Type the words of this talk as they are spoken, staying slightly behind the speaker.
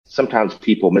sometimes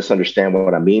people misunderstand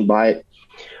what I mean by it,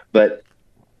 but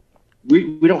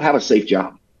we don't have a safe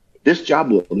job. This job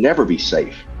will never be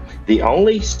safe. The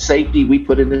only safety we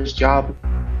put in this job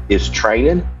is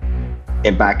training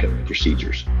and backup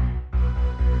procedures.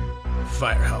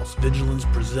 Firehouse Vigilance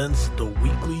presents The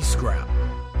Weekly Scrap,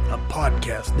 a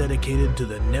podcast dedicated to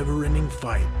the never-ending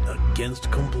fight against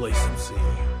complacency.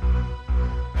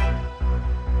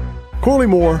 Corley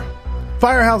Moore,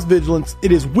 Firehouse Vigilance.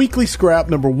 It is Weekly Scrap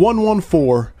number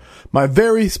 114. My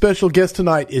very special guest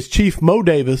tonight is Chief Mo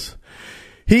Davis.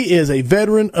 He is a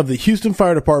veteran of the Houston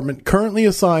Fire Department, currently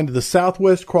assigned to the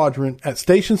Southwest Quadrant at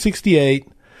Station 68,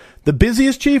 the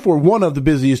busiest chief or one of the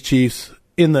busiest chiefs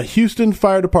in the Houston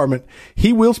Fire Department.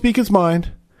 He will speak his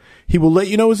mind. He will let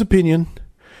you know his opinion.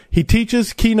 He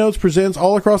teaches, keynotes, presents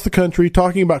all across the country,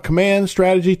 talking about command,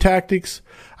 strategy, tactics.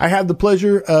 I have the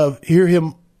pleasure of hearing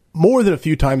him more than a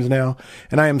few times now,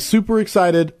 and I am super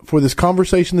excited for this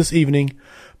conversation this evening.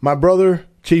 My brother,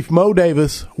 Chief Mo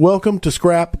Davis, welcome to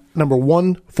Scrap number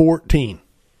 114.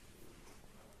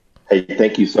 Hey,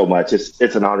 thank you so much.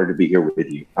 It's an honor to be here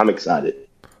with you. I'm excited.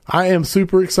 I am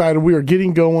super excited. We are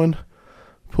getting going.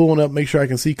 Pulling up, make sure I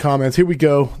can see comments. Here we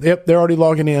go. Yep, they're already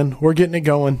logging in. We're getting it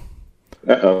going.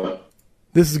 Uh-oh.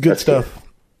 This is good stuff.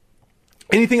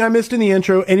 Good. Anything I missed in the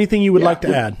intro? Anything you would like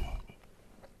to add?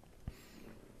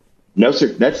 No, sir.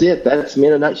 That's it. That's me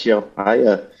in a nutshell. I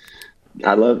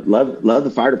love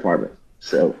the fire department.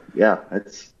 So yeah,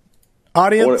 that's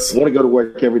audience. I want to go to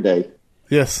work every day.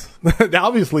 Yes,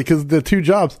 obviously, because the two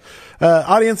jobs.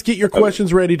 Audience, get your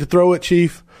questions ready to throw at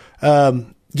Chief.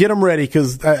 Get them ready,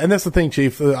 because and that's the thing,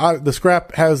 Chief. The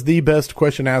Scrap has the best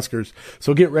question askers,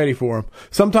 so get ready for them.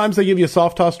 Sometimes they give you a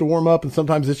soft toss to warm up, and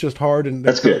sometimes it's just hard and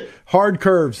that's good. Hard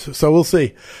curves. So we'll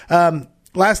see.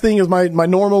 Last thing is my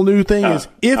normal new thing is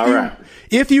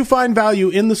if you find value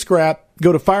in the Scrap,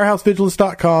 go to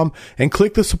firehousevigilance.com and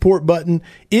click the support button.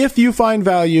 If you find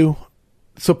value,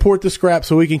 support the Scrap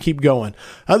so we can keep going.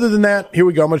 Other than that, here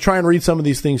we go. I'm going to try and read some of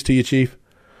these things to you, Chief.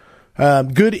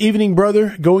 Good evening,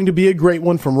 brother. Going to be a great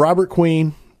one from Robert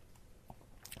Queen.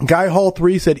 Guy Hall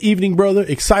 3 said, evening, brother.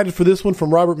 Excited for this one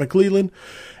from Robert McClellan.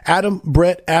 Adam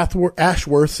Brett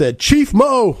Ashworth said, Chief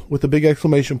Mo, with a big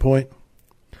exclamation point.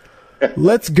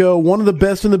 Let's go. One of the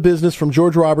best in the business from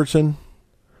George Robertson.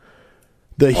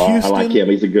 I like him.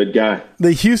 He's a good guy.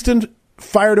 The Houston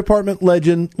Fire Department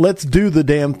legend. Let's do the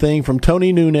damn thing from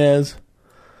Tony Nunez.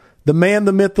 The man,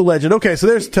 the myth, the legend. Okay, so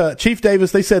there's Chief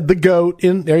Davis. They said the GOAT.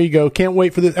 There you go. Can't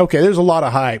wait for this. Okay, there's a lot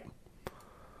of hype.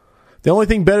 The only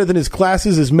thing better than his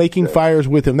classes is making fires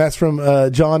with him. That's from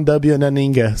John W.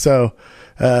 Naninga. So,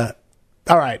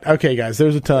 all right. Okay, guys,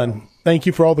 there's a ton. Thank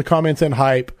you for all the comments and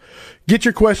hype. Get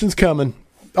your questions coming.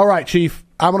 All right, Chief.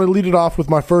 I'm going to lead it off with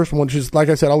my first one, which is, like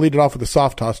I said, I'll lead it off with a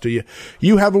soft toss to you.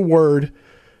 You have a word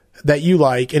that you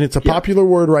like, and it's a popular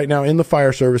word right now in the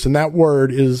fire service, and that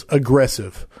word is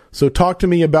aggressive. So talk to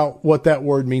me about what that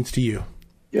word means to you.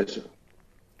 Yes, sir.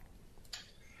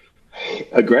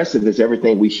 Aggressive is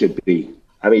everything we should be.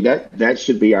 I mean, that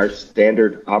should be our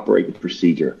standard operating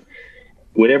procedure.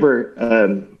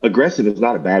 Whenever aggressive is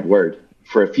not a bad word.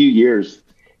 For a few years,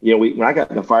 when I got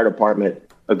in the fire department,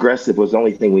 aggressive was the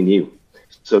only thing we knew.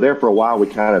 So there for a while, we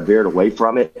kind of veered away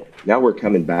from it. Now we're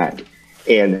coming back.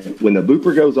 And when the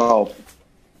booper goes off,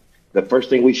 the first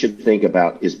thing we should think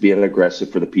about is being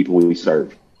aggressive for the people we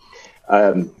serve.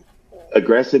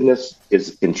 Aggressiveness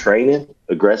is in training.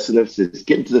 Aggressiveness is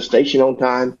getting to the station on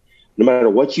time. No matter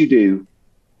what you do,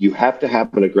 you have to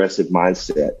have an aggressive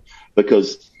mindset,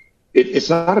 because it's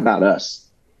not about us.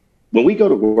 When we go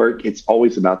to work, it's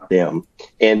always about them.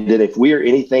 And then if we are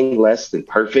anything less than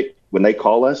perfect when they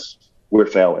call us, we're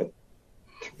failing.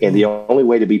 And the only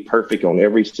way to be perfect on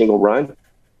every single run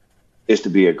is to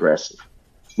be aggressive.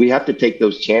 We have to take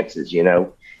those chances,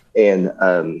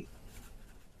 and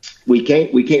we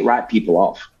can't write people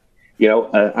off.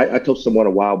 I told someone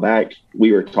a while back,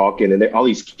 we were talking, and all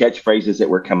these catchphrases that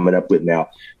we're coming up with now: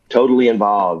 totally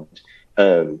involved,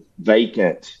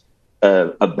 vacant,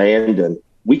 abandoned.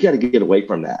 We got to get away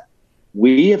from that.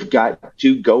 We have got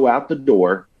to go out the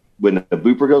door when the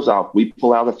booper goes off. We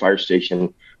pull out of the fire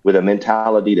station with a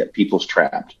mentality that people's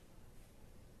trapped.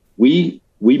 We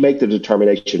make the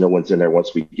determination no one's in there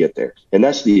once we get there, and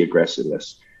that's the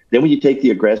aggressiveness. Then when you take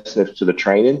the aggressiveness to the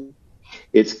training,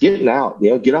 it's getting out.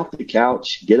 Get off the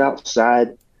couch, get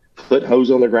outside, put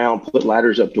hose on the ground, put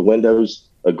ladders up to windows,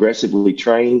 aggressively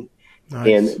train,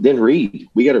 and then read.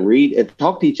 We got to read and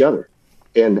talk to each other.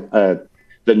 And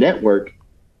the network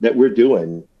that we're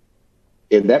doing,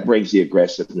 and that brings the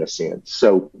aggressiveness in.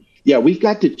 So, we've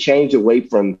got to change away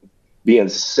from being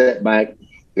set back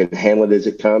and handle it as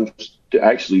it comes to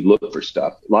actually look for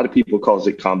stuff. A lot of people calls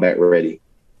it combat ready.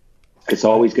 It's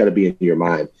always got to be in your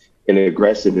mind. And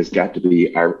aggressive has got to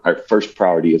be our first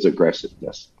priority is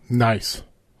aggressiveness. Nice.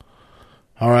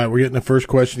 All right, we're getting the first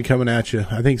question coming at you.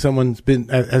 I think someone's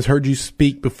has heard you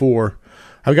speak before.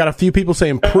 I've got a few people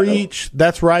saying preach.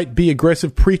 That's right. Be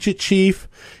aggressive. Preach it, Chief.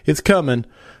 It's coming.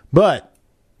 But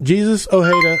Jesus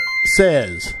Ojeda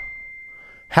says,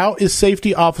 how is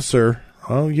safety officer,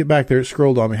 get back there. It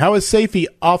scrolled on me. How is safety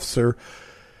officer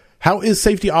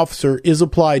is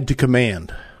applied to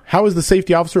command? How is the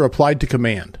safety officer applied to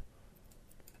command?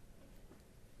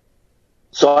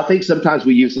 So I think sometimes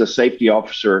we use the safety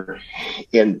officer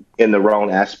in the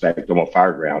wrong aspect on a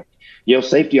fireground.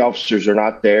 Safety officers are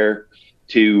not there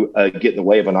to get in the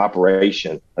way of an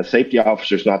operation. A safety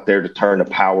officer is not there to turn the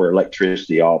power or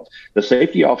electricity off. The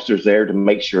safety officer is there to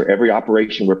make sure every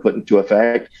operation we're putting into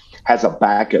effect has a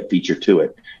backup feature to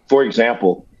it. For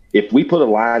example, if we put a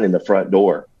line in the front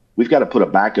door, we've got to put a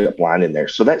backup line in there.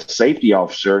 So that safety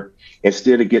officer,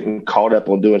 instead of getting caught up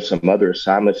on doing some other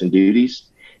assignments and duties,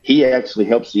 he actually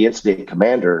helps the incident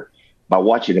commander by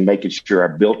watching and making sure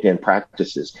our built-in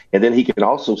practices. And then he can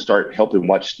also start helping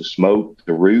watch the smoke,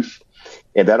 the roof,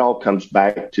 and that all comes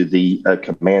back to the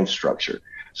command structure.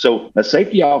 So a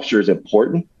safety officer is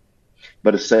important,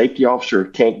 but a safety officer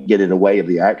can't get in the way of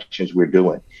the actions we're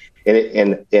doing.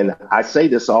 And I say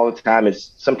this all the time,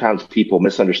 is sometimes people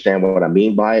misunderstand what I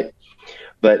mean by it,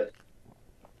 but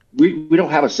we don't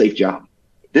have a safe job.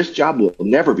 This job will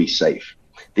never be safe.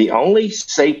 The only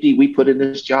safety we put in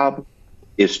this job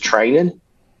is training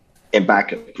and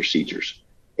backup procedures.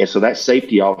 And so that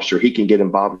safety officer, he can get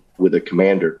involved with a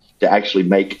commander to actually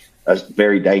make a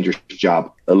very dangerous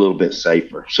job a little bit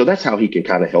safer. So that's how he can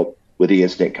kind of help with the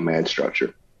incident command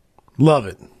structure. Love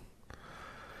it.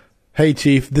 Hey,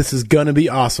 Chief, this is going to be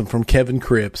awesome from Kevin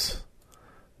Cripps.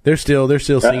 They're still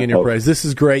singing your praise. This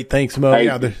is great. Thanks, Mo. Hey,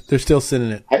 yeah, they're still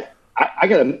sending it. I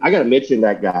gotta mention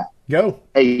that guy. Go.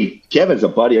 Hey, Kevin's a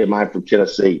buddy of mine from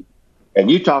Tennessee. And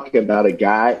you talking about a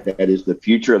guy that is the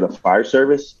future of the fire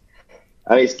service.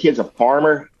 I mean, his kid's a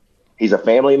farmer. He's a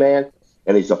family man,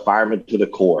 and he's a fireman to the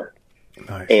core.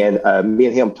 Nice. And me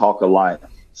and him talk a lot.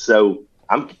 So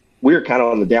we're kind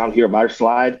of on the down here of our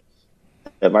slide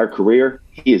of our career.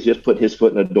 He has just put his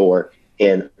foot in the door,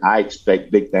 and I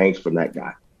expect big things from that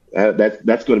guy.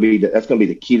 That's going to be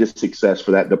the key to success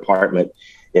for that department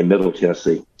in Middle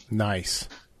Tennessee. Nice.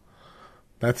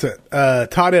 That's it.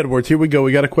 Todd Edwards, here we go.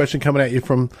 We got a question coming at you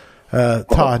from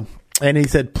Todd. And he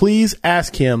said, please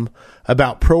ask him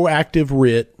about proactive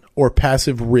RIT or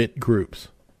passive RIT groups.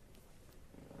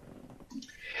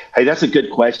 Hey, that's a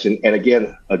good question. And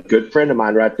again, a good friend of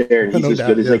mine right there, and he's as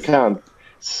good as they come.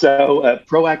 So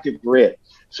proactive RIT.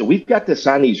 So we've got to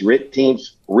assign these RIT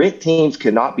teams. RIT teams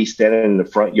cannot be standing in the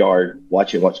front yard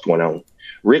watching what's going on.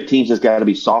 RIT teams has got to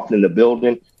be softening the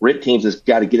building. RIT teams has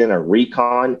got to get in a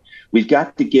recon. We've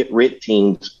got to get RIT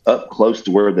teams up close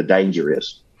to where the danger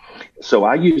is. So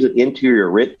I use an interior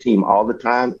RIT team all the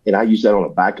time, and I use that on a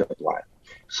backup line.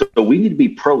 So we need to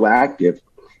be proactive.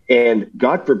 And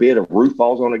God forbid a roof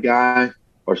falls on a guy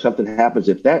or something happens.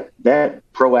 If that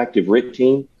proactive RIT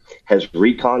team has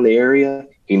recon the area,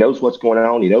 he knows what's going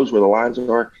on, he knows where the lines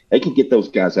are, they can get those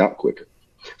guys out quicker.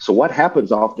 So what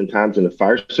happens oftentimes in the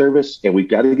fire service, and we've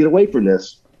got to get away from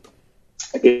this,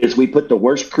 is we put the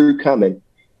worst crew coming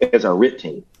as our RIT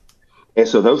team. And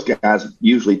so those guys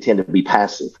usually tend to be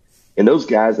passive. And those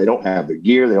guys, they don't have their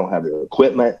gear, they don't have their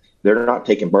equipment, they're not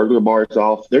taking burglar bars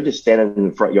off, they're just standing in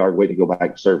the front yard waiting to go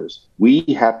back to service. We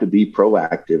have to be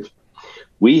proactive.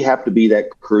 We have to be that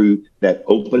crew that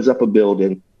opens up a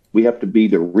building. We have to be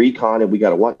the recon, and we got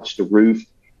to watch the roof.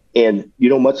 And,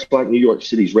 much like New York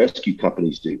City's rescue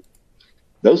companies do,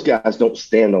 those guys don't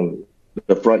stand on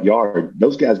the front yard.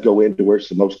 Those guys go into where it's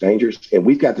the most dangerous. And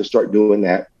we've got to start doing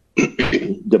that,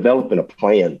 developing a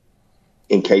plan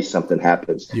in case something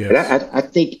happens. Yes. And I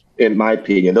think, in my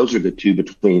opinion, those are the two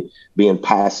between being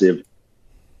passive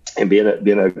and being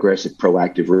an aggressive,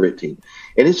 proactive RIT team.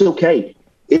 And it's okay.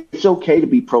 It's okay to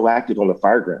be proactive on the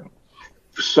fireground.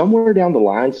 Somewhere down the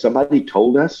line, somebody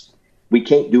told us we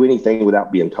can't do anything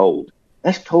without being told.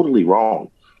 That's totally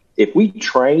wrong. If we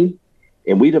train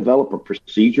and we develop a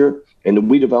procedure and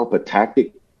we develop a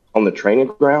tactic on the training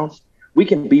grounds, we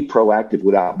can be proactive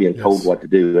without being told what to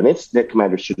do. An incident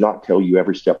commander should not tell you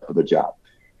every step of the job.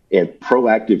 And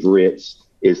proactive RITs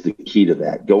is the key to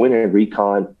that. Go in and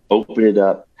recon, open it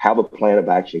up, have a plan of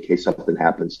action in case something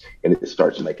happens, and it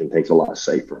starts making things a lot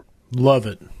safer. Love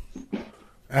it.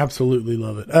 Absolutely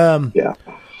love it. Yeah.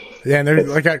 Yeah,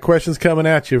 and I got questions coming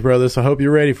at you, brother, so I hope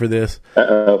you're ready for this.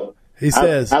 Uh-oh. He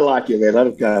says, I like it, man. Let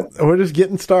him go. We're just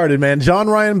getting started, man. John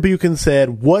Ryan Buchan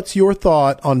said, what's your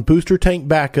thought on booster tank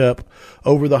backup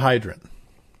over the hydrant?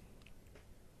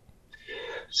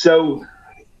 So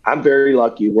I'm very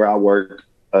lucky where I work.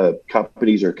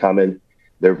 Companies are coming.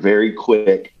 They're very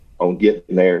quick on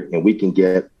getting there, and we can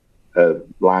get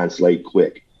lines laid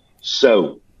quick.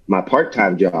 So my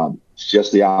part-time job is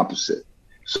just the opposite.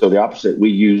 So the opposite, we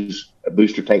use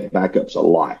booster tank backups a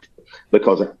lot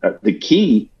because the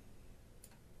key,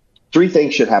 3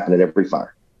 things should happen at every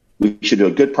fire. We should do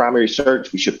a good primary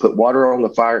search. We should put water on the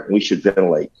fire, and we should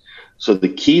ventilate. So the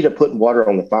key to putting water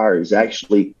on the fire is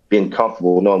actually being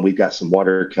comfortable knowing we've got some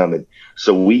water coming.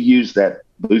 So we use that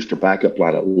booster backup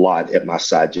line a lot at my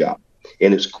side job,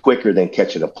 and it's quicker than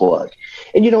catching a plug.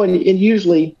 And, and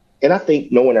usually, and I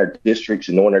think knowing our districts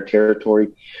and knowing our territory,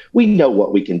 we know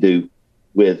what we can do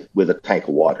with a tank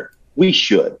of water. We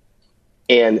should.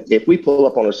 And if we pull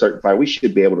up on a certain fire, we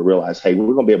should be able to realize, hey,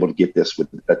 we're going to be able to get this with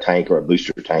a tank or a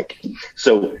booster tank.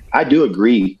 So I do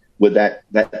agree with that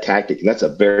tactic, and that's a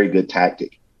very good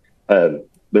tactic. But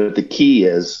the key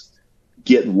is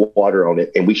getting water on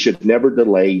it, and we should never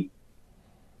delay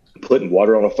putting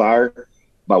water on a fire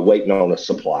by waiting on a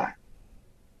supply.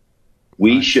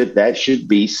 That should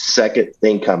be second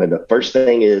thing coming. The first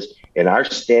thing is, in our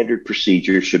standard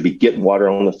procedure, should be getting water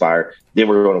on the fire. Then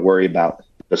we're going to worry about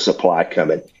the supply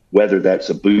coming, whether that's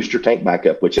a booster tank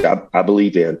backup, which I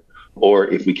believe in, or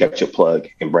if we catch a plug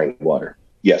and bring water.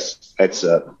 Yes, that's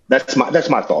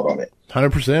my thought on it.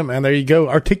 100%, man. There you go.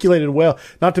 Articulated well.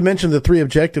 Not to mention the 3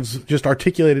 objectives, just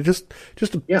articulated, just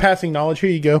passing knowledge. Here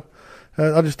you go.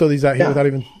 I'll just throw these out here without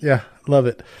even. Yeah, love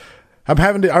it. I'm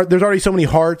having to. There's already so many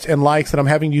hearts and likes that I'm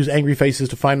having to use angry faces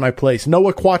to find my place.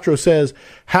 Noah Quattro says,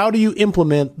 "How do you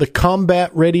implement the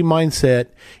combat-ready mindset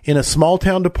in a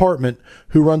small-town department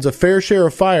who runs a fair share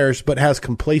of fires but has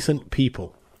complacent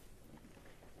people?"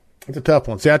 It's a tough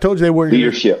one. See, I told you they were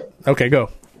leadership. Okay, go.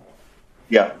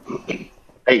 Yeah.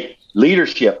 Hey,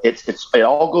 leadership. It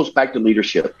all goes back to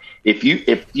leadership. If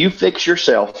you fix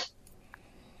yourself,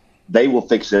 they will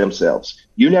fix themselves.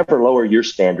 You never lower your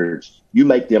standards. You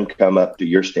make them come up to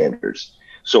your standards.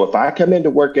 So if I come into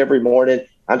work every morning,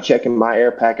 I'm checking my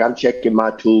air pack, I'm checking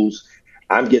my tools,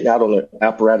 I'm getting out on the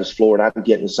apparatus floor and I'm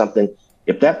getting something.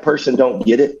 If that person don't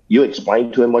get it, you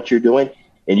explain to him what you're doing,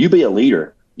 and you be a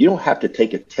leader. You don't have to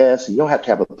take a test. You don't have to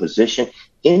have a position.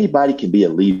 Anybody can be a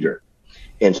leader.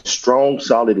 And strong,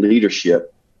 solid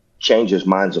leadership changes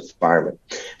minds of firemen.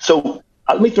 So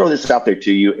let me throw this out there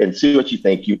to you and see what you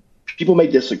think. People may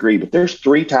disagree, but there's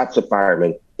 3 types of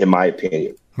firemen, in my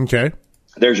opinion. Okay.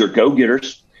 There's your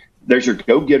go-getters.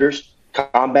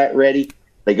 Combat ready.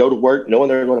 They go to work knowing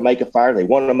they're going to make a fire. They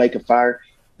want to make a fire.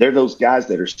 They're those guys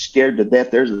that are scared to death.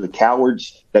 There's the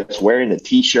cowards that's wearing the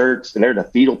T-shirts, and they're in a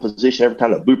fetal position every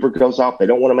time the booper goes off. They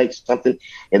don't want to make something.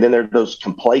 And then there are those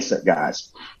complacent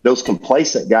guys. Those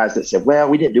complacent guys that said, well,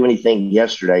 we didn't do anything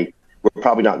yesterday. We're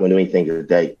probably not going to do anything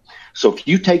today. So if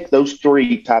you take those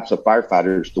 3 types of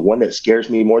firefighters, the one that scares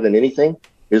me more than anything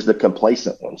is the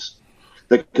complacent ones.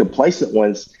 The complacent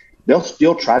ones, they'll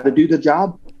still try to do the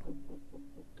job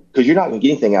because you're not going to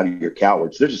get anything out of your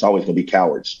cowards. They're just always going to be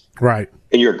cowards. Right.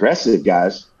 And your aggressive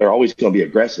guys, they're always going to be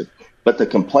aggressive. But the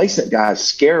complacent guys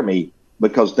scare me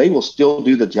because they will still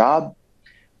do the job,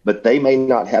 but they may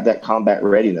not have that combat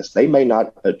readiness. They may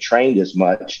not have trained as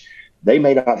much. They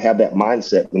may not have that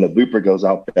mindset when the booper goes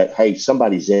off that, hey,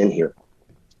 somebody's in here.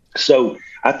 So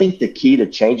I think the key to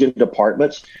changing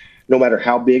departments, no matter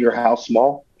how big or how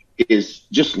small, is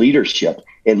just leadership.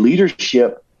 And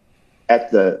leadership at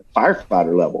the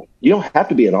firefighter level. You don't have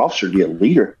to be an officer to be a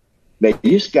leader. Man,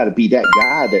 you just got to be that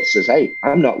guy that says, hey,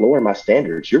 I'm not lowering my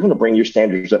standards. You're going to bring your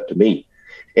standards up to me.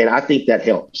 And I think that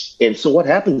helps. And so what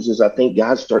happens is I think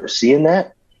guys start seeing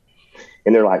that.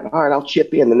 And they're like, all right, I'll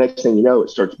chip in. The next thing you know, it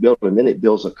starts building. And then it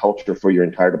builds a culture for your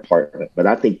entire department. But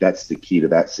I think that's the key to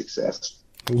that success.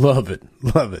 Love it.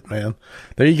 Love it, man.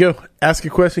 There you go. Ask a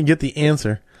question, get the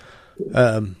answer.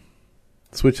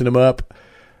 Switching them up.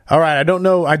 All right. I don't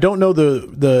know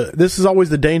this is always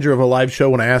the danger of a live show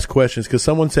when I ask questions, because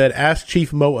someone said, ask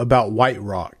Chief Mo about White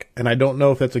Rock. And I don't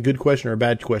know if that's a good question or a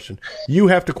bad question. You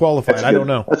have to qualify it. I don't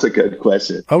know. That's a good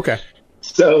question. Okay.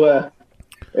 So,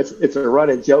 it's a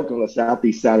running joke on the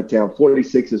southeast side of town.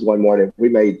 46 is one morning. We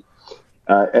made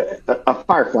a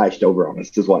fire flashed over on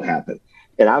us is what happened.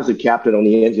 And I was a captain on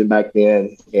the engine back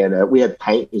then, and we had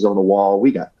paintings on the wall.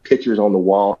 We got pictures on the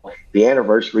wall. The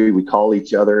anniversary, we call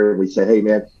each other, and we say, hey,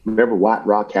 man, remember White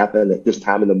Rock happened at this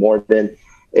time in the morning?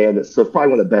 And so it's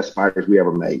probably one of the best fires we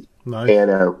ever made. Nice.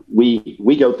 And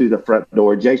we go through the front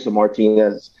door. Jason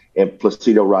Martinez and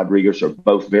Placido Rodriguez are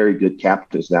both very good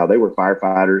captains now. They were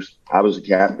firefighters. I was a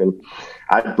captain.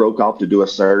 I broke off to do a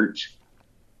search.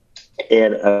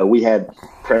 And we had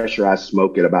pressurized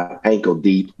smoke at about ankle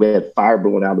deep. We had fire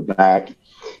blowing out the back.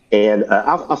 And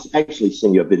I'll actually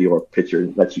send you a video or picture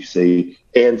and let you see.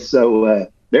 And so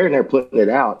they're in there putting it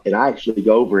out. And I actually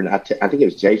go over and I think it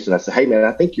was Jason. I said, hey, man,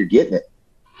 I think you're getting it.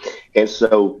 And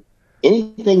so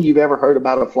anything you've ever heard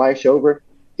about a flashover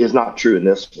is not true in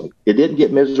this one. It didn't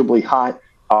get miserably hot.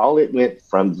 All it went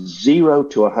from 0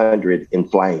 to 100 in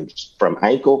flames, from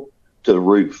ankle to the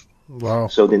roof. Wow.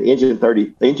 So then engine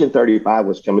 35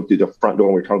 was coming through the front door.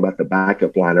 And we were talking about the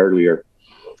backup line earlier.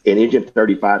 And engine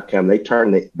 35 come, they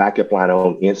turned the backup line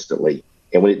on instantly.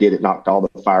 And when it did, it knocked all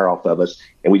the fire off of us.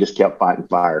 And we just kept fighting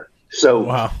fire. So,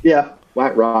 wow. Yeah,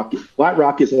 White Rock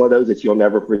is one of those that you'll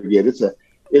never forget.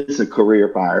 It's a career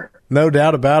fire. No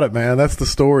doubt about it, man. That's the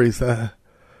stories.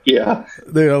 Yeah.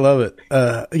 Dude, I love it.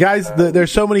 Guys,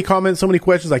 there's so many comments, so many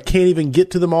questions. I can't even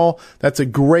get to them all. That's a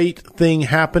great thing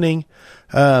happening.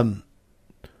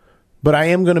 But I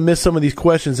am going to miss some of these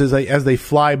questions as they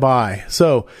fly by.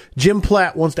 So Jim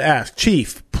Platt wants to ask,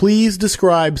 Chief, please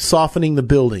describe softening the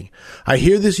building. I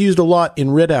hear this used a lot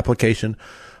in red application.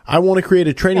 I want to create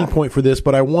a training point for this,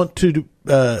 but I want to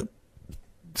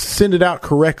send it out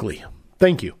correctly.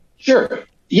 Thank you. Sure.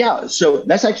 Yeah, so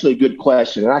that's actually a good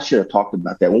question, and I should have talked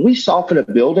about that. When we soften a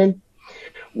building,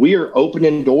 we are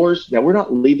opening doors. Now, we're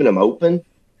not leaving them open,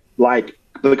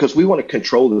 because we want to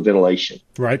control the ventilation.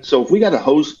 Right. So if we got a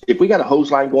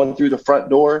hose line going through the front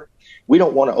door, we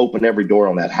don't want to open every door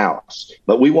on that house,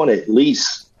 but we want to at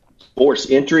least force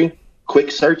entry,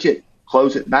 quick search it,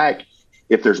 close it back.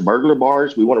 If there's burglar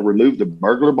bars, we want to remove the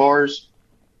burglar bars.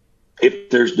 If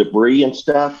there's debris and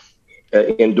stuff,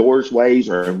 in doors ways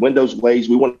or in windows ways,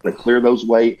 we want to clear those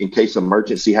away in case an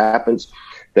emergency happens,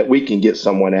 that we can get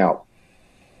someone out.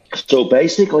 So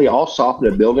basically all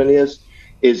softening a building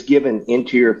is giving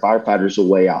interior firefighters a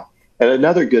way out. And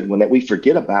another good one that we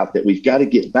forget about that we've got to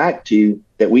get back to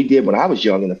that we did when I was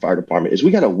young in the fire department is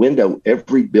we got to window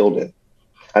every building.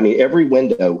 I mean, every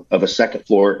window of a second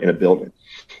floor in a building.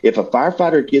 If a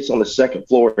firefighter gets on the second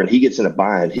floor and he gets in a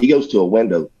bind, he goes to a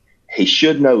window, he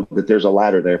should know that there's a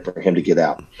ladder there for him to get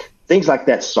out. Things like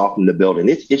that soften the building.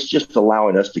 It's just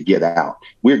allowing us to get out.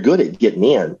 We're good at getting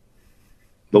in,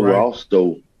 but we're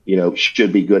also,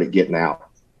 should be good at getting out.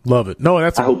 Love it. No,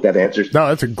 I hope that answers. No,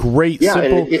 that's a great,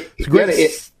 simple,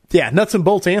 nuts and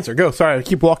bolts answer. Go. Sorry, I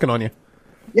keep walking on you.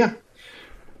 Yeah.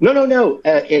 No.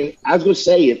 And I was going to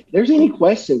say, if there's any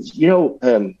questions,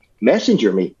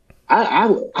 messenger me.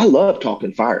 I love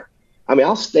talking fire. I mean,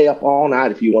 I'll stay up all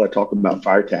night if you want to talk about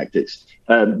fire tactics.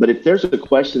 But if there's a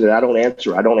question that I don't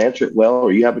answer it well,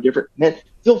 or you have a different, man,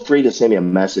 feel free to send me a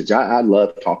message. I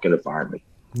love talking to firemen.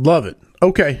 Love it.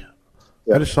 Okay.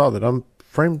 Yeah. I just saw that I'm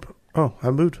framed. Oh,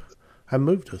 I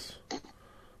moved us.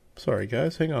 Sorry,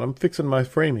 guys. Hang on. I'm fixing my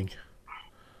framing.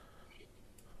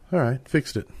 All right.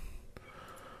 Fixed it.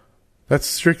 That's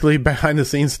strictly behind the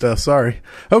scenes stuff. Sorry.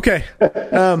 Okay.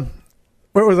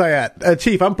 Where was I at?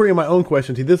 Chief, I'm bringing my own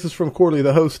question to you. This is from Corley,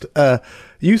 the host.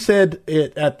 You said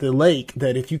at the lake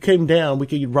that if you came down, we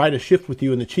could ride a shift with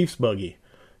you in the Chief's buggy.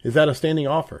 Is that a standing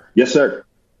offer? Yes, sir.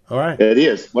 All right. It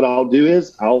is. What I'll do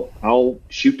is I'll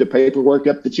shoot the paperwork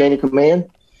up the chain of command,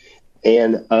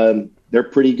 and they're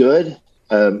pretty good.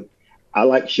 I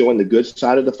like showing the good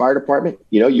side of the fire department.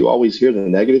 You always hear the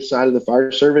negative side of the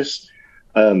fire service.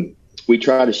 We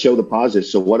try to show the positive.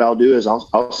 So what I'll do is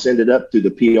I'll send it up through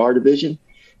the PR division,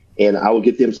 and I will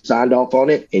get them signed off on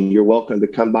it. And you're welcome to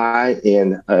come by,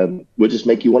 and we'll just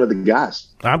make you one of the guys.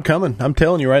 I'm coming. I'm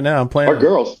telling you right now. I'm planning. Or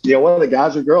girls. One of the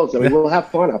guys or girls. I mean, we'll have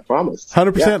fun. I promise.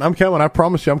 100%. Yeah. I'm coming. I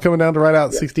promise you. I'm coming down to ride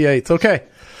out 68. It's okay.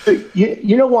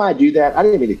 You know why I do that? I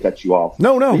didn't mean to cut you off.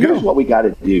 No. Here's what we got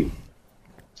to do.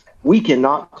 We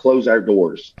cannot close our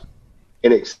doors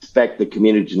and expect the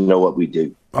community to know what we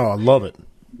do. Oh, I love it.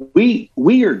 We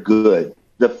are good.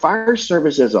 The fire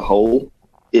service as a whole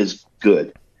is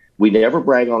good. We never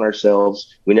brag on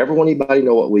ourselves. We never want anybody to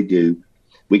know what we do.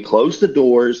 We close the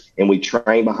doors and we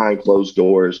train behind closed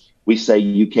doors. We say,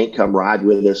 you can't come ride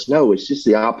with us. No, it's just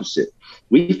the opposite.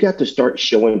 We've got to start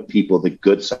showing people the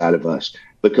good side of us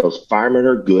because firemen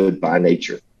are good by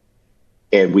nature.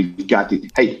 And we've got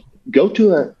to, go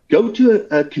to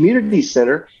a community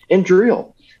center and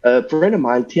drill. A friend of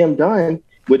mine, Tim Dunn,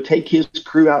 would take his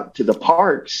crew out to the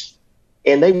parks,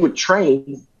 and they would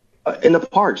train in the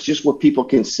parks just where people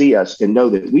can see us and know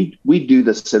that we do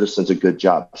the citizens a good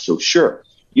job. So sure,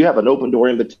 you have an open door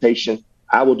invitation.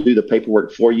 I will do the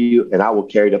paperwork for you, and I will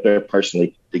carry it up there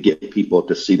personally to get people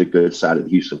to see the good side of the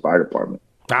Houston Fire Department.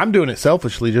 I'm doing it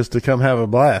selfishly just to come have a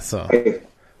blast. So.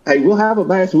 Hey, we'll have a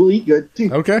blast. We'll eat good, too.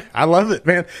 Okay. I love it,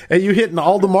 man. Hey, you hitting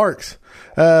all the marks.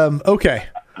 Okay.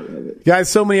 Guys,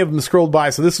 so many of them scrolled by,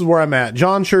 so this is where I'm at.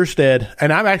 John Sherstead,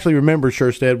 and I actually remember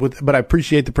Sherstead, but I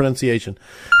appreciate the pronunciation.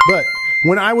 But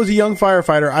when I was a young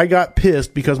firefighter, I got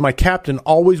pissed because my captain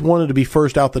always wanted to be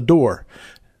first out the door.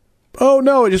 Oh,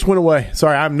 no, it just went away.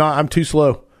 Sorry, I'm too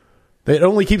slow. It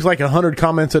only keeps like 100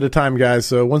 comments at a time, guys,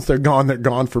 so once they're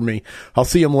gone for me. I'll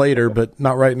see them later, but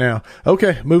not right now.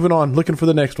 Okay, moving on. Looking for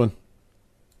the next one.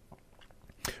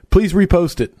 Please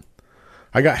repost it.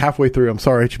 I got halfway through. I'm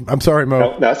sorry, Mo.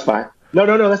 No, that's fine. No,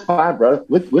 that's fine, brother.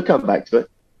 We'll come back to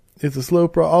it. It's a slow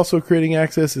process. Also, creating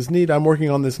access is neat. I'm working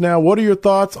on this now. What are your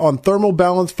thoughts on thermal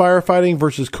balance firefighting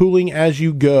versus cooling as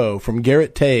you go? From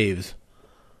Garrett Taves.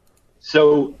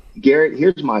 So, Garrett,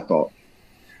 here's my thought.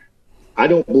 I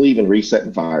don't believe in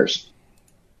resetting fires.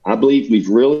 I believe we've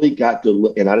really got to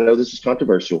look, and I know this is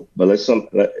controversial, but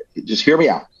just hear me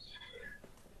out.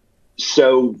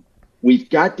 So we've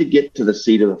got to get to the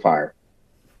seat of the fire.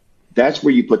 That's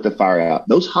where you put the fire out.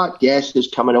 Those hot gases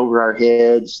coming over our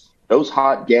heads, those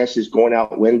hot gases going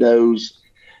out windows,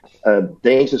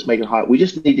 things that's making it hot, we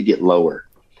just need to get lower.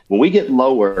 When we get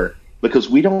lower, because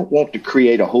we don't want to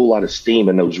create a whole lot of steam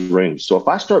in those rooms. So if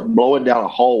I start blowing down a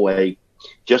hallway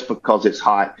just because it's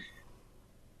hot,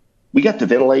 we got to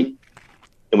ventilate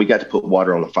and we got to put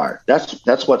water on the fire.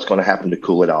 That's what's going to happen to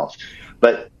cool it off.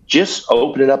 But just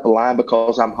opening up a line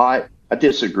because I'm hot, I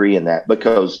disagree in that,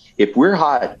 because if we're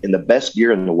hot in the best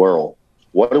gear in the world,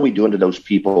 what are we doing to those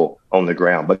people on the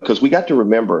ground? Because we got to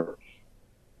remember,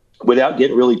 without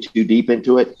getting really too deep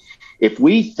into it, if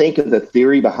we think of the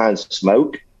theory behind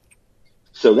smoke,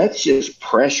 so that's just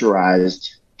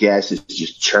pressurized gas is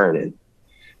just churning.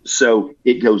 So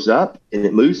it goes up and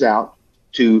it moves out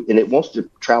and it wants to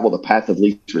travel the path of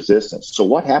least resistance. So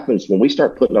what happens when we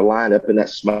start putting a line up in that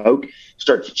smoke,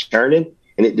 starts churning,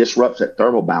 and it disrupts that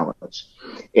thermal balance.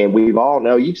 And we all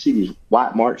know, you see these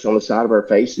white marks on the side of our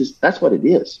faces. That's what it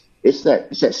is. It's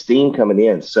that steam coming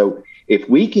in. So if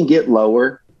we can get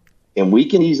lower and we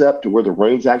can ease up to where the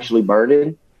room's actually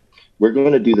burning, we're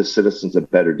going to do the citizens a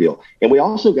better deal. And we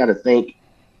also got to think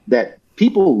that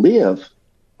people live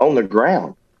on the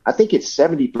ground. I think it's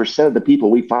 70% of the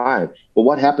people we find. But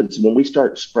what happens when we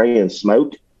start spraying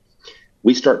smoke?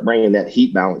 We start bringing that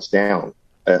heat balance down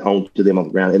onto them on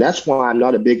the ground. And that's why I'm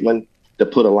not a big one to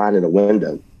put a line in a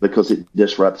window, because it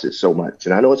disrupts it so much.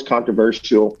 And I know it's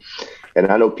controversial, and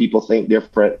I know people think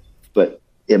different. But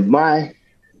in my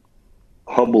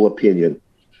humble opinion,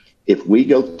 if we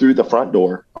go through the front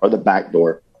door or the back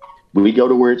door, we go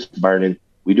to where it's burning,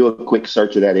 we do a quick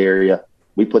search of that area,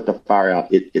 we put the fire out,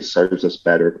 it serves us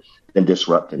better than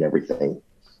disrupting everything.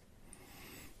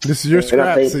 This is your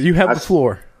scrap, so you have the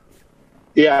floor.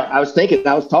 Yeah, I was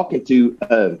talking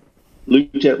to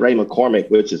Lieutenant Ray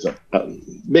McCormick, which is a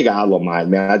big idol of mine,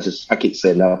 man. I can't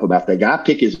say enough about that guy. I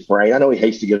pick his brain. I know he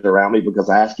hates to get around me because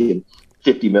I ask him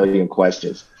 50 million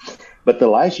questions. But the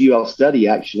last UL study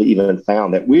actually even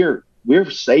found that we're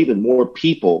saving more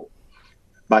people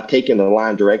by taking the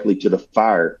line directly to the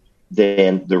fire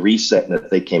than the resetting that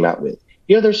they came out with.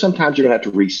 There's sometimes you're going to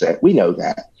have to reset. We know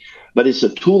that. But it's a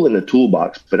tool in the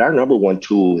toolbox. But our number one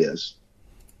tool is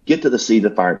get to the seat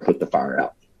of the fire and put the fire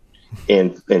out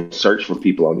and search for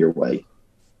people on your way.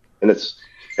 And if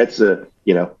it's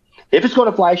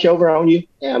going to flash over on you,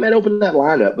 yeah, man, open that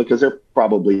line up, because they're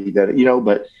probably that,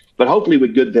 but hopefully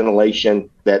with good ventilation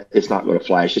that it's not going to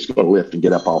flash. It's going to lift and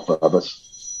get up off of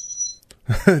us.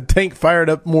 Tank Fired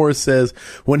Up Morris says,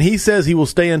 when he says he will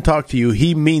stay and talk to you,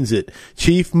 he means it.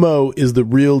 Chief Mo is the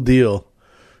real deal.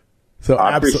 So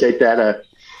I appreciate that.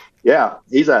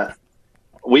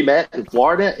 We met in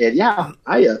Florida,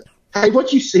 and hey,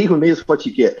 what you see with me is what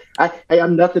you get.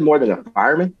 I'm nothing more than a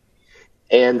fireman.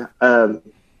 And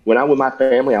when I'm with my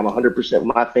family, I'm 100%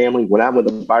 with my family. When I'm with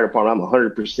the fire department, I'm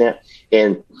 100%.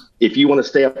 And if you want to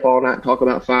stay up all night and talk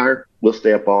about fire, we'll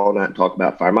stay up all night and talk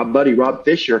about fire. My buddy Rob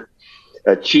Fisher,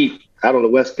 a chief out on the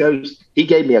West Coast, he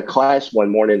gave me a class one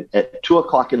morning at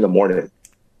 2:00 in the morning.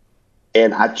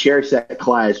 And I cherish that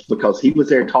class because he was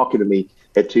there talking to me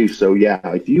at 2. So,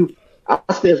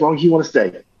 I'll stay as long as you want to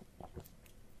stay.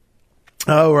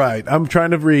 All right. I'm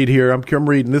trying to read here. I'm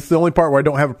reading. This is the only part where I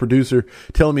don't have a producer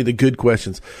telling me the good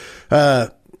questions.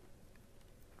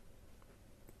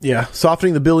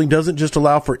 Softening the building doesn't just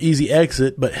allow for easy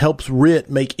exit, but helps RIT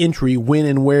make entry when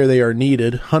and where they are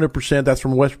needed. 100%. That's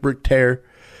from Westbrook Tier.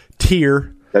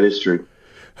 That is true.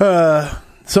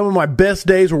 Some of my best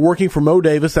days were working for Mo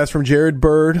Davis. That's from Jared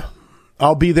Bird.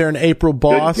 I'll be there in April,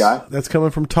 boss. That's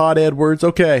coming from Todd Edwards.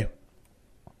 Okay.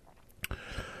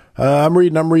 I'm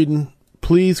reading.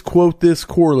 Please quote this,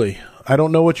 Corley. I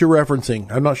don't know what you're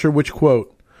referencing. I'm not sure which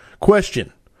quote.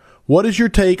 Question. What is your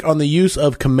take on the use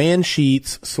of command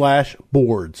sheets /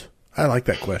 boards? I like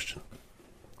that question.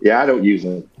 Yeah, I don't use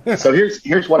them. So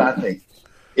here's what I think.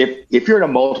 If you're in a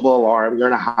multiple alarm, you're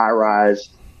in a high rise,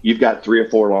 you've got 3 or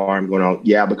 4 alarms going on.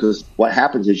 Yeah, because what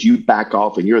happens is you back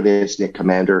off and you're the incident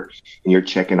commander and you're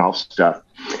checking off stuff.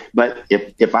 But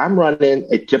if I'm running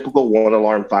a typical 1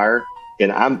 alarm fire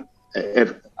and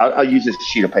I'll use this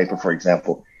sheet of paper, for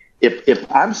example.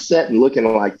 If I'm sitting looking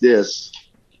like this,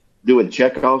 doing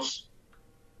checkoffs,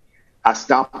 I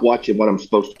stop watching what I'm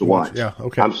supposed to watch. Yeah,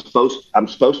 okay. I'm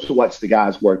supposed to watch the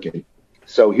guys working.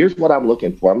 So here's what I'm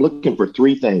looking for. I'm looking for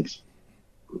 3 things.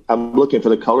 I'm looking for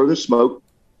the color of the smoke.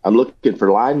 I'm looking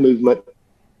for line movement,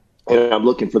 and I'm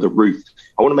looking for the roof.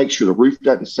 I want to make sure the roof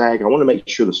doesn't sag. I want to make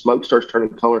sure the smoke starts turning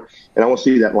color, and I want to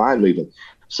see that line moving.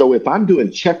 So if I'm doing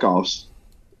checkoffs,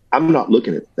 I'm not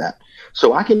looking at that.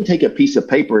 So I can take a piece of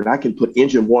paper and I can put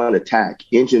engine 1 attack,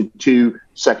 engine 2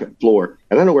 second floor,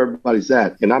 and I know where everybody's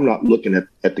at, and I'm not looking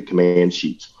at the command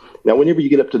sheets. Now, whenever you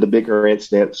get up to the bigger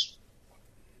incidents,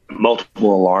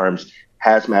 multiple alarms,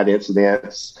 hazmat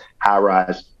incidents, high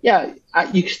rise,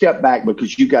 you step back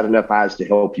because you've got enough eyes to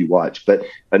help you watch. But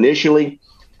initially,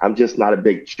 I'm just not a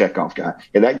big checkoff guy.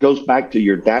 And that goes back to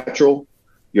your natural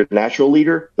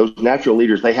leader. Those natural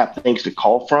leaders, they have things to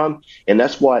call from. And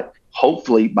that's what,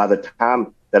 hopefully, by the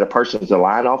time that a person's a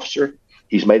line officer,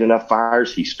 he's made enough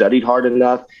fires, he's studied hard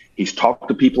enough, he's talked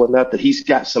to people enough that he's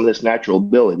got some of this natural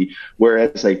ability.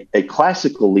 Whereas a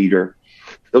classical leader,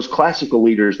 those classical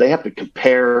leaders, they have to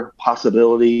compare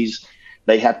possibilities.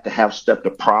 They have to have stuff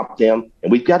to prompt them.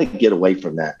 And we've got to get away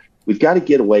from that. We've got to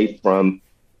get away from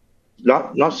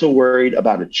not so worried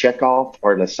about a checkoff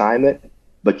or an assignment,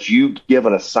 but you give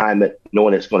an assignment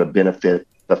knowing it's going to benefit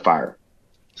the fire.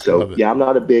 So, I'm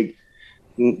not a big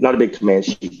command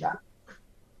sheet guy.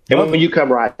 And when you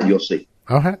come right, you'll see.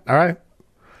 All right.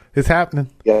 It's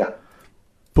happening. Yeah.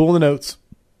 Pulling the notes.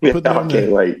 Yeah, I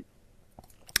can't wait.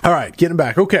 All right, getting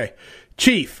back. Okay.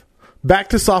 Chief, back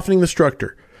to softening the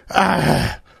structure.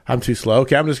 I'm too slow.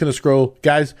 Okay, I'm just going to scroll.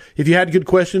 Guys, if you had a good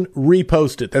question,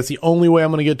 repost it. That's the only way I'm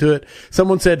going to get to it.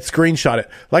 Someone said screenshot it.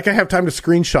 Like I have time to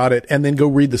screenshot it and then go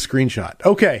read the screenshot.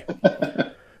 Okay.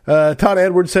 Todd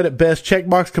Edwards said it best.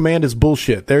 Checkbox command is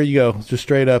bullshit. There you go. Just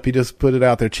straight up. He just put it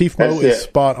out there. Chief Mo is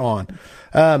spot on.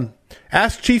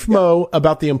 Ask Chief Mo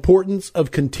about the importance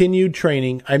of continued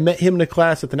training. I met him in a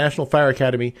class at the National Fire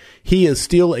Academy. He is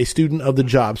still a student of the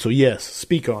job. So, yes,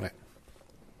 speak on it.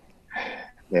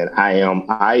 Man, I am.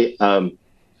 I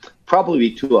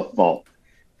probably to a fault.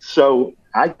 So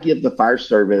I give the fire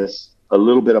service a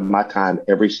little bit of my time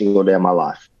every single day of my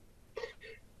life.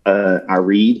 I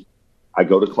read. I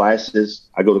go to classes.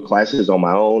 I go to classes on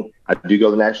my own. I do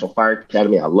go to the National Fire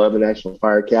Academy. I love the National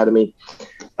Fire Academy.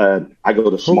 I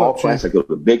go to small classes. I go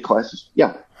to big classes.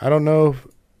 Yeah. I don't know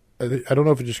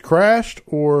if it just crashed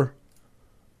or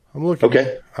I'm looking.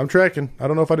 Okay. I'm tracking. I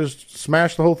don't know if I just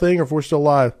smashed the whole thing or if we're still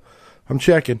live. I'm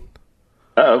checking.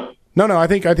 Uh-oh. No. I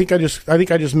think I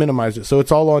just minimized it. So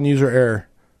it's all on user error.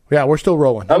 Yeah, we're still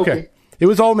rolling. Okay. It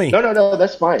was all me. No,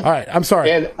 that's fine. All right. I'm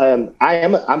sorry. And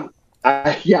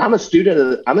I'm a student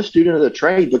of the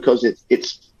trade because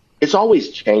it's always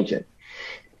changing,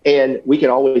 and we can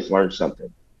always learn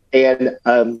something. And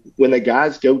when the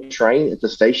guys go train at the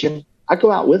station, I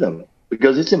go out with them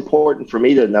because it's important for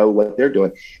me to know what they're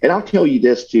doing. And I'll tell you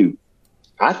this too: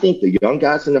 I think the young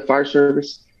guys in the fire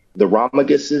service, the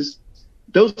Ramaguses,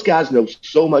 those guys know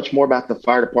so much more about the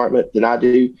fire department than I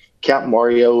do. Captain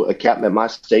Mario, a captain at my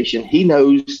station, he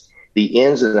knows the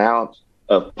ins and outs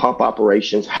of pump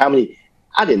operations. I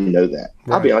didn't know that.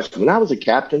 Right. I'll be honest. When I was a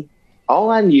captain,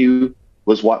 all I knew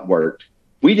was what worked.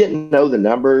 We didn't know the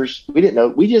numbers.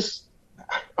 We just,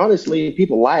 honestly,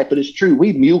 people laugh, but it's true.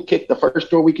 We mule kicked the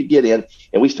first door we could get in,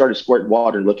 and we started squirting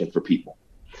water and looking for people.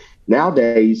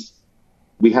 Nowadays,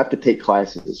 we have to take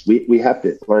classes. We have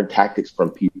to learn tactics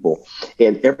from people,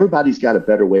 and everybody's got a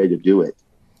better way to do it,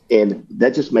 and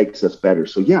that just makes us better.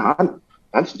 So yeah,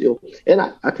 I'm still, and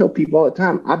I tell people all the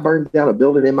time, I burn down a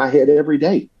building in my head every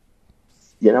day.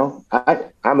 You know,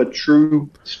 I'm a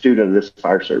true student of this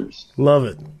fire service. Love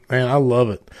it, man. I love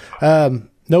it.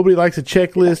 Nobody likes a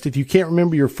checklist. If you can't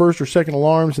remember your first or second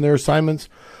alarms and their assignments,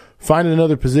 find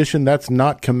another position. That's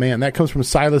not command. That comes from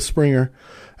Silas Springer.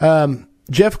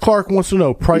 Jeff Clark wants to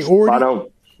know priorities.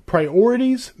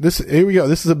 Here we go.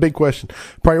 This is a big question.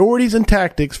 Priorities and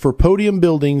tactics for podium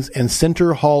buildings and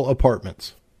center hall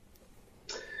apartments.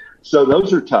 So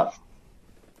those are tough.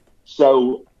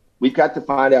 So we've got to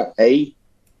find out,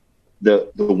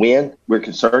 the wind. We're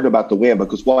concerned about the wind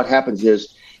because what happens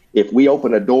is If we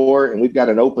open a door and we've got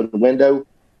an open window,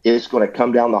 it's going to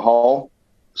come down the hall.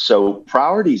 So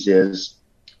priorities is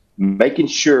making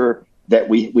sure that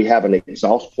we have an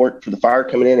exhaust port for the fire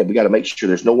coming in, and we got to make sure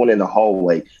there's no one in the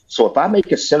hallway. So if I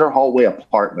make a center hallway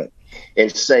apartment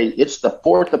and say it's the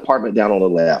fourth apartment down on the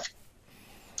left,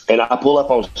 and I pull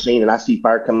up on scene and I see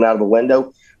fire coming out of a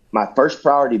window, my first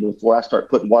priority before I start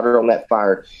putting water on that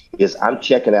fire is I'm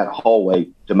checking that hallway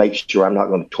to make sure I'm not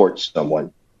going to torch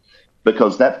someone,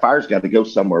 because that fire's got to go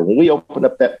somewhere. When we open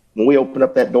up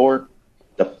that door,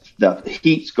 the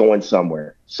heat's going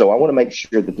somewhere. So I want to make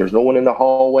sure that there's no one in the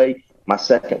hallway. My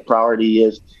second priority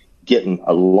is getting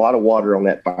a lot of water on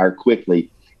that fire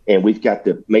quickly, and we've got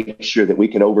to make sure that we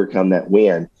can overcome that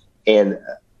wind. And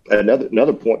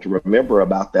another point to remember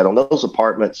about that, on those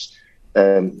apartments,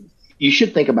 you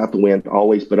should think about the wind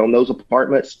always, but on those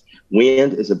apartments,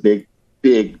 wind is a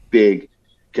big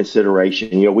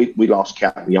consideration. You know, we lost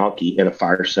Captain Yankee in a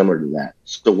fire similar to that.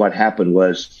 So what happened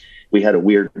was we had a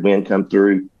weird wind come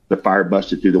through. The fire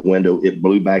busted through the window. It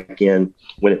blew back in.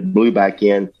 When it blew back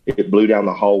in, it blew down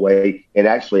the hallway. And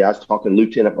actually, I was talking to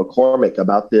Lieutenant McCormick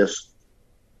about this,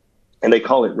 and they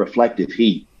call it reflective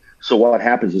heat. So what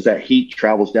happens is that heat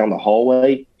travels down the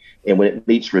hallway, and when it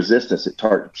meets resistance, it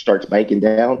starts banking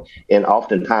down. And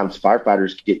oftentimes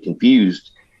firefighters get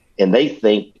confused, and they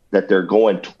think that they're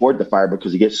going toward the fire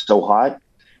because it gets so hot,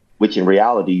 which in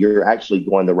reality, you're actually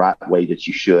going the right way that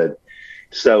you should.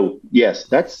 So, yes,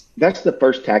 that's the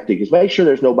first tactic, is make sure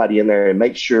there's nobody in there and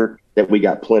make sure that we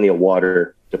got plenty of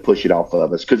water to push it off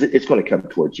of us, because it's going to come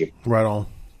towards you. Right on.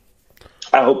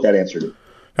 I hope that answered it.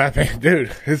 I think,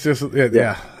 dude, it's just,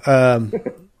 yeah.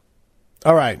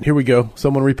 All right, here we go.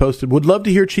 Someone reposted. Would love to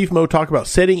hear Chief Mo talk about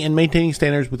setting and maintaining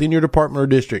standards within your department or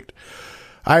district.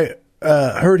 I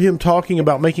heard him talking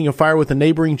about making a fire with a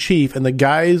neighboring chief, and the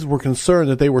guys were concerned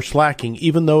that they were slacking,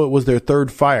 even though it was their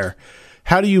third fire.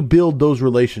 How do you build those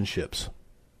relationships?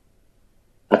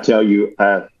 I tell you,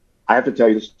 I have to tell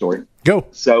you the story. Go.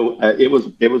 So it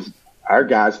was our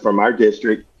guys from our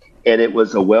district, and it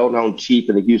was a well-known chief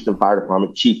in the Houston Fire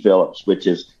Department, Chief Phillips, which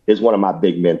is one of my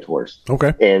big mentors.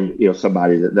 Okay. And, you know,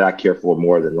 somebody that I care for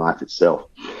more than life itself.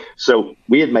 So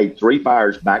we had made 3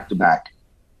 fires back to back.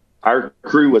 Our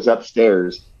crew was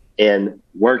upstairs and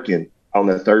working on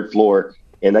the 3rd floor,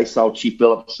 and they saw Chief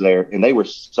Phillips there, and they were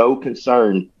so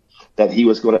concerned that he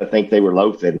was going to think they were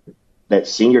loafing, that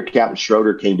Senior Captain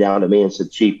Schroeder came down to me and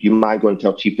said, Chief, you mind going to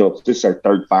tell Chief Phillips this is our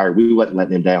 3rd fire? We wasn't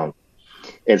letting him down.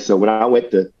 And so when I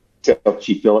went to tell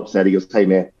Chief Phillips that, he goes, hey,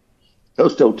 man,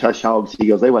 those still tush hogs. He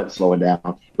goes, they wasn't slowing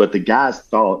down. But the guys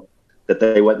thought that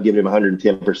they wasn't giving him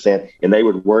 110%, and they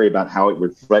would worry about how it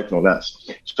would reflect on us.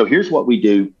 So here's what we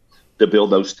do to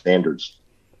build those standards.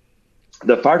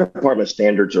 The fire department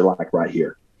standards are like right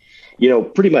here. You know,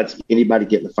 pretty much anybody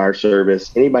get in the fire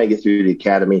service, anybody get through the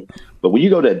academy. But when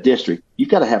you go to a district, you've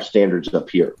got to have standards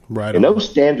up here. Right. And those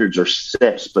standards are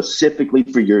set specifically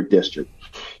for your district.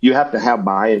 You have to have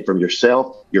buy-in from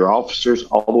yourself, your officers,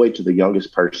 all the way to the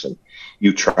youngest person.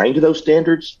 You train to those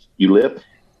standards. You live.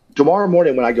 Tomorrow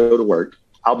morning when I go to work,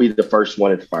 I'll be the first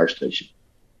one at the fire station.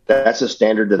 That's a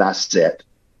standard that I set,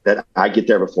 that I get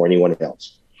there before anyone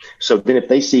else. So then if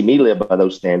they see me live by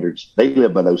those standards, they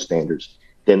live by those standards.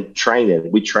 Then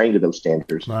we train to those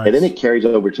standards. Nice. And then it carries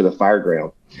over to the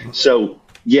fireground. So,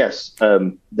 yes,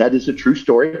 that is a true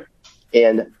story.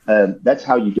 And that's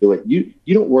how you do it. You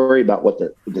don't worry about what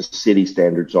the city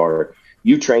standards are.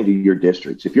 You train to your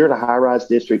districts. If you're in a high-rise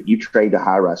district, you train to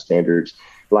high-rise standards.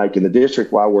 Like in the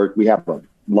district where I work, we have a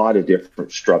lot of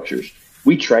different structures.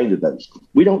 We train to those.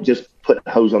 We don't just put a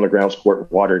hose on the ground,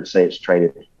 squirt water, and say it's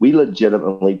training. We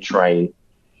legitimately train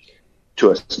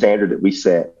to a standard that we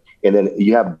set. And then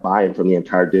you have buy-in from the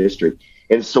entire district.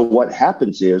 And so what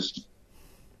happens is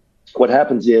when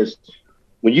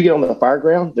you get on the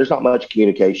fireground, there's not much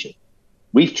communication.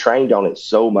 We've trained on it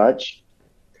so much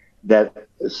that,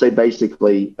 say,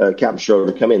 basically, Captain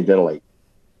Schroeder, come in and ventilate.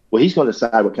 Well, he's going to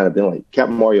decide what kind of ventilate.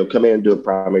 Captain Mario, come in and do a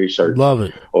primary surge. Love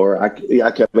it. Or I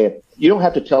come in. You don't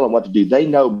have to tell them what to do. They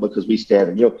know because we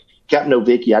stand. You know, Captain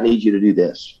Novicki, I need you to do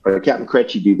this. Or Captain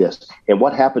Kretschy, do this. And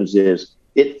what happens is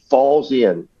it falls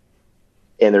in.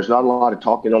 And there's not a lot of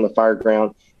talking on the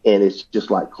fireground, and it's just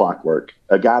like clockwork.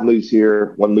 A guy moves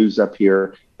here, one moves up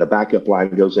here, the backup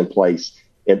line goes in place.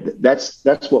 And that's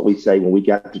what we say when we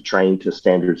got to train to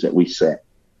standards that we set.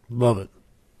 Love it.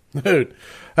 Dude,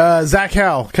 Zach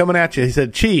Howell coming at you. He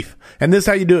said, Chief, and this is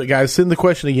how you do it, guys. Send the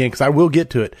question again because I will get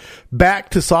to it. Back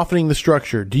to softening the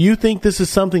structure. Do you think this is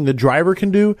something the driver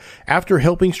can do after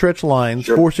helping stretch lines,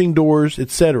 Sure. forcing doors,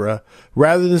 etc.,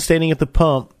 rather than standing at the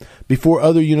pump before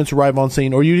other units arrive on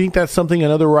scene? Or do you think that's something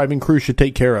another arriving crew should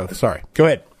take care of? Sorry. Go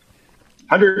ahead.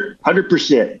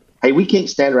 100%. Hey, we can't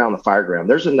stand around the fireground.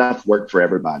 There's enough work for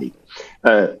everybody.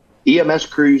 EMS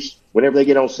crews, whenever they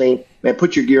get on scene, man,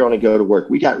 put your gear on and go to work.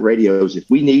 We got radios. If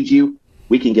we need you,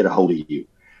 we can get a hold of you.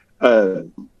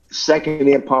 Second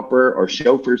in pumper or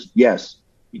chauffeurs, yes,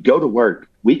 you go to work.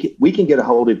 We can get a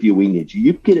hold of you. We need you.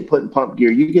 You get it put in pump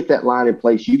gear. You get that line in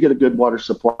place. You get a good water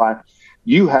supply.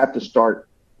 You have to start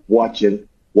watching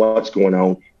what's going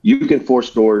on. You can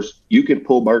force doors. You can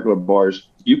pull burglar bars.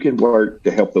 You can work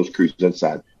to help those crews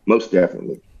inside. Most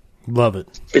definitely. Love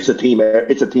it. It's a team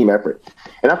effort.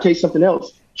 And I'll tell you something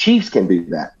else. Chiefs can do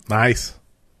that. Nice.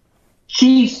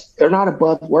 Chiefs are not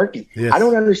above working. Yes. I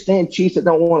don't understand chiefs that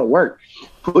don't want to work.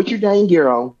 Put your dang gear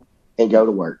on and go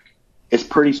to work. It's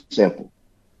pretty simple.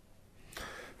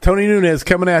 Tony Nunez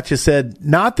coming at you said,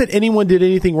 not that anyone did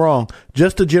anything wrong,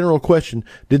 just a general question.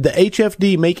 Did the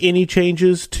HFD make any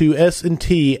changes to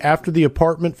S&T after the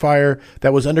apartment fire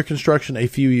that was under construction a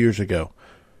few years ago?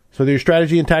 So their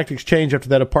strategy and tactics changed after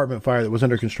that apartment fire that was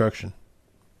under construction?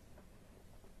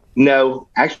 No,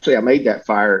 actually, I made that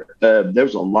fire. There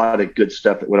was a lot of good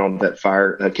stuff that went on with that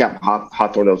fire. Captain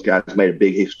Hawthorne, those guys made a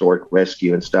big historic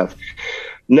rescue and stuff.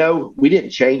 No, we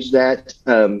didn't change that.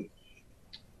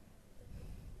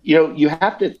 You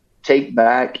have to take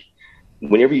back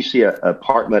whenever you see an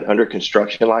apartment under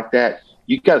construction like that,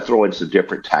 you've got to throw in some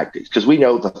different tactics because we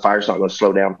know the fire's not going to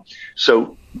slow down.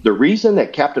 So the reason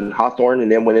that Captain Hawthorne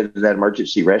and them went into that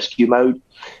emergency rescue mode,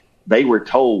 they were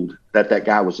told that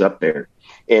guy was up there.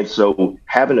 And so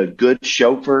having a good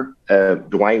chauffeur,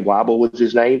 Dwayne Wobble was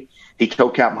his name, he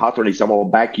told Captain Hawthorne, he said, I'm going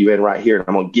to back you in right here and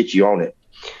I'm going to get you on it.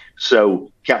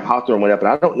 So Captain Hawthorne went up, and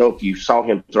I don't know if you saw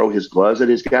him throw his gloves at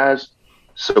his guys.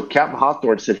 So Captain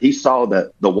Hawthorne said he saw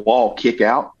the wall kick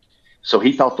out. So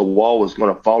he thought the wall was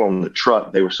going to fall on the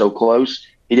truck. They were so close.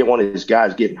 He didn't want his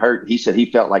guys getting hurt. He said he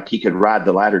felt like he could ride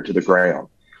the ladder to the ground.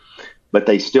 But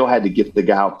they still had to get the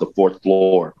guy off the fourth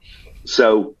floor.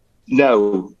 So,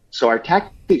 no. So our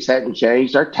tactics hadn't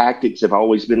changed. Our tactics have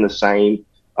always been the same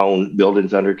on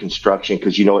buildings under construction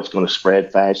because you know it's going to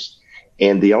spread fast.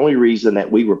 And the only reason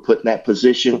that we were put in that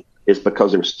position is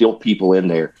because there were still people in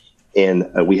there.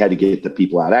 And we had to get the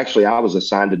people out. Actually, I was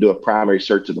assigned to do a primary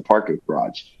search of the parking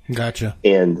garage. Gotcha.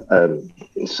 And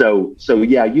so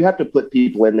yeah, you have to put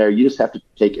people in there. You just have to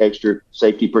take extra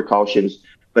safety precautions.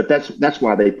 But that's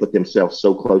why they put themselves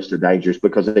so close to dangers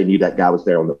because they knew that guy was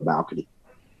there on the balcony.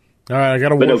 All right,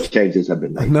 but no changes have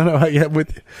been made. No,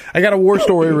 I got a war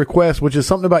story request, which is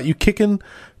something about you kicking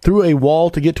through a wall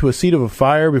to get to a seat of a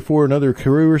fire before another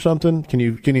crew or something. Can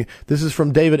you? This is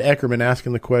from David Eckerman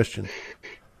asking the question.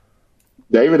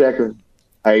 David Eckerman.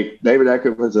 Hey, David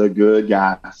Eckerman's a good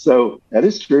guy. So that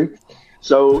is true.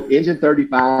 So Engine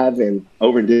 35 and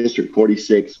over in District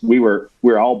 46,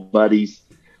 we're all buddies.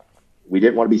 We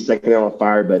didn't want to be second in on a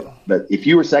fire, but if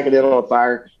you were second in on a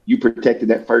fire, you protected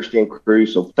that first in crew.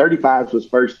 So 35s was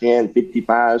first in,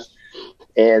 55s.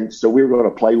 And so we were going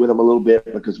to play with them a little bit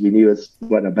because we knew it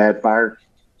wasn't a bad fire.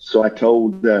 So I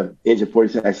told Engine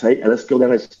 46, I said, hey, let's go down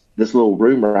this little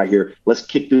room right here. Let's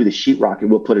kick through the sheetrock and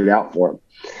we'll put it out for them.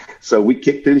 So we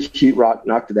kicked through the sheetrock,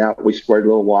 knocked it out. We squirted a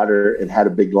little water and had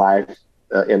a big light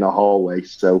in the hallway.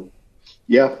 So,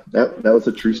 yeah, that was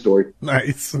a true story.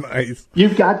 Nice.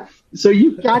 You've got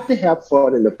to have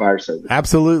fun in the fire service.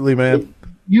 Absolutely, man.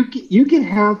 You can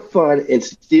have fun and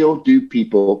still do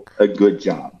people a good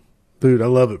job. Dude, I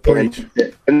love it. Preach.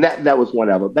 And that was one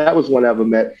of them. That was one of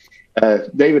them.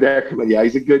 David Ackerman, yeah,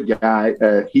 he's a good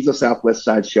guy. He's a Southwest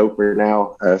Side chauffeur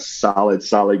now, a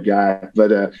solid guy.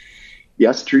 But,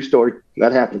 yeah, it's a true story.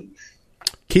 That happened.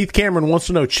 Keith Cameron wants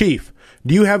to know, Chief,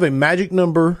 do you have a magic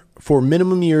number for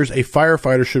minimum years a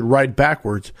firefighter should ride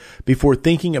backwards before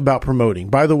thinking about promoting?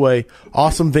 By the way,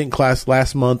 awesome vent class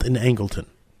last month in Angleton.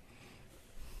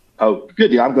 Oh, good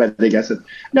deal. I'm glad they got it.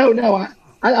 No,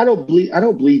 I don't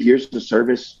believe years of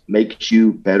service makes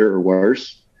you better or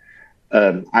worse.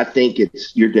 I think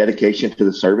it's your dedication to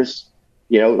the service.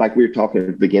 You know, like we were talking at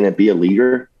the beginning, be a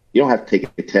leader. You don't have to take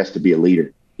a test to be a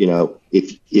leader. You know,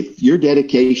 if your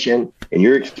dedication and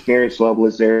your experience level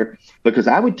is there, because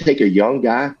I would take a young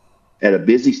guy at a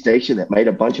busy station that made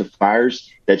a bunch of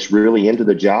fires that's really into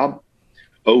the job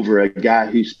over a guy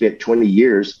who spent 20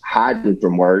 years hiding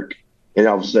from work and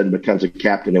all of a sudden becomes a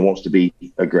captain and wants to be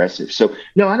aggressive. So,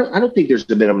 no, I don't think there's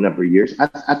a minimum number of years.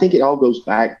 I think it all goes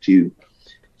back to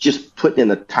just putting in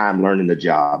the time learning the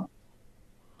job.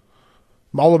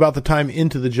 I'm all about the time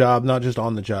into the job, not just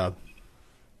on the job.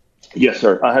 Yes,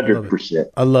 sir.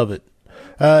 100%. I love it.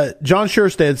 John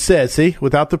Sherstead said, see,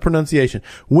 without the pronunciation,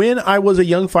 when I was a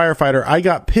young firefighter, I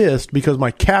got pissed because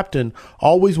my captain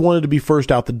always wanted to be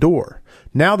first out the door.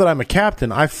 Now that I'm a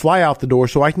captain, I fly out the door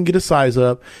so I can get a size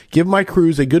up, give my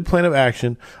crews a good plan of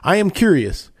action. I am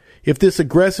curious if this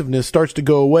aggressiveness starts to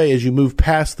go away as you move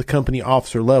past the company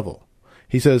officer level.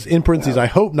 He says, in parentheses, I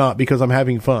hope not because I'm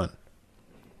having fun.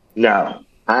 No,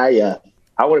 I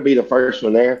want to be the first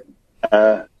one there.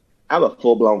 I'm a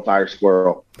full-blown fire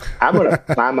squirrel. I'm going to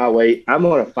find my way. I'm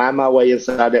going to find my way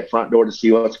inside that front door to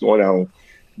see what's going on.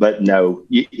 But no,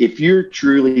 if you're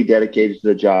truly dedicated to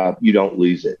the job, you don't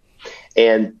lose it.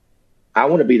 And I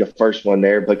want to be the first one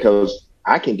there because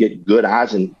I can get good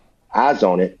eyes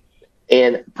on it.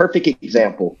 And perfect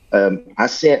example, I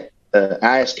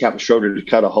asked Captain Schroeder to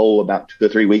cut a hole about 2 or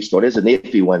 3 weeks ago. It is an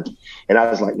iffy one. And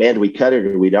I was like, man, do we cut it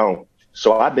or we don't?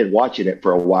 So I've been watching it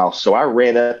for a while. So I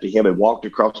ran up to him and walked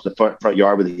across the front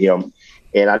yard with him.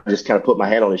 And I just kind of put my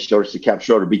hand on his shoulder and said, Captain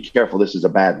Schroeder, be careful. This is a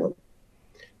bad one.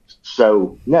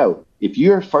 So, no, if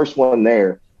you're the first one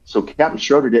there, so Captain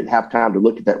Schroeder didn't have time to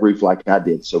look at that roof like I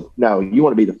did. So, no, you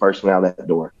want to be the first one out of that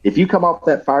door. If you come off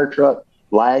that fire truck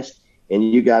last and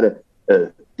you got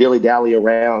to dilly-dally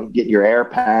around, getting your air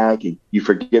pack, and you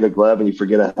forget a glove and you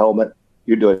forget a helmet,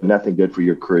 you're doing nothing good for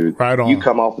your crew. Right on. You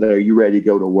come off there, you ready to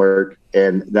go to work,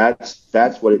 and that's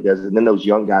what it does. And then those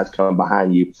young guys come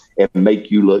behind you and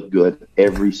make you look good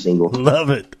every single time. Love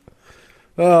it.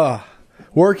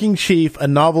 Working chief, a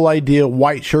novel idea.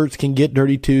 White shirts can get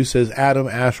dirty too, says Adam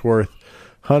Ashworth.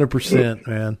 100%,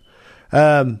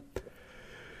 man.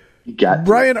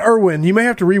 Brian Irwin, you may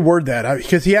have to reword that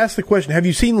because he asked the question, have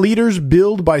you seen leaders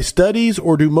build by studies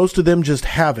or do most of them just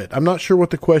have it? I'm not sure what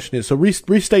the question is. So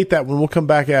restate that one. We'll come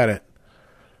back at it.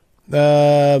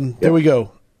 There we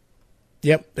go.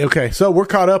 Yep. Okay. So we're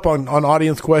caught up on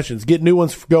audience questions. Get new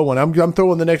ones going. I'm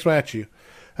throwing the next one at you.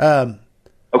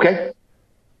 Okay.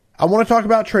 I want to talk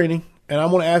about training, and I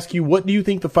want to ask you, what do you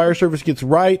think the fire service gets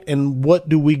right, and what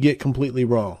do we get completely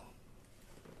wrong?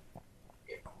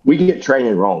 We get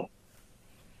training wrong.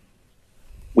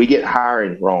 We get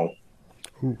hiring wrong.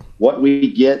 What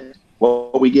we get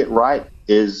right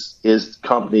is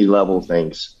company level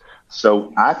things.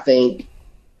 So I think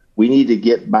we need to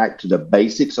get back to the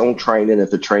basics on training at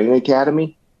the training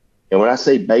academy. And when I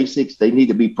say basics, they need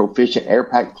to be proficient air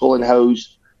pack pulling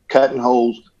hose, cutting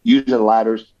holes, using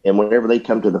ladders, and whenever they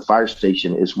come to the fire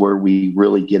station is where we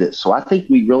really get it. So I think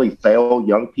we really fail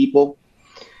young people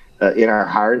in our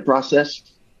hiring process.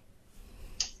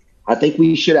 I think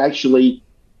we should actually,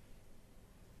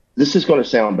 this is going to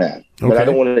sound bad, but I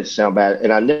don't want it to sound bad,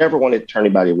 and I never want to turn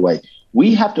anybody away.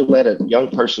 We have to let a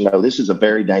young person know this is a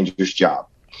very dangerous job.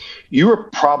 You are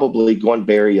probably going to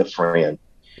bury a friend.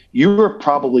 You are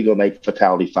probably going to make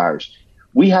fatality fires.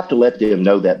 We have to let them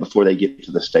know that before they get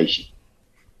to the station.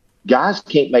 Guys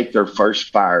can't make their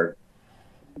first fire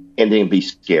and then be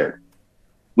scared.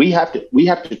 We have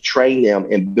to train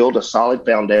them and build a solid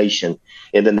foundation.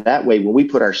 And then that way, when we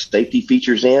put our safety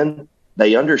features in,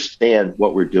 they understand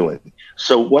what we're doing.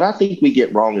 So what I think we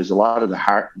get wrong is a lot of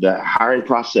the hiring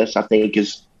process. I think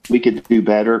we could do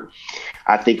better.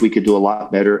 I think we could do a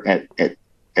lot better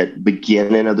at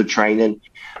beginning of the training.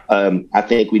 I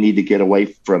think we need to get away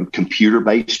from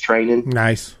computer-based training.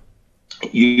 Nice.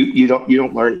 You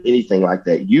don't learn anything like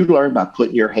that. You learn by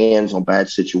putting your hands on bad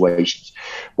situations.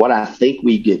 What I think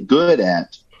we get good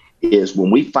at is when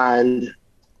we find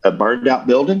a burned out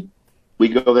building, we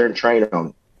go there and train on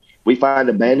it. We find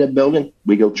an abandoned building,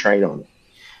 we go train on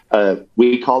it.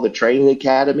 We call the training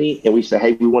academy and we say,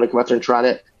 hey, we want to come out there and try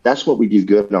that. That's what we do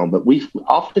good on. But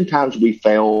oftentimes we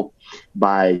fail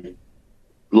by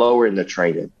lowering the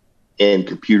training and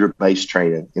computer-based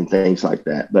training and things like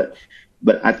that.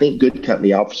 But I think good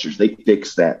company officers, they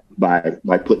fix that by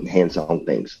putting hands on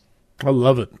things. I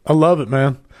love it,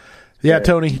 man. Yeah,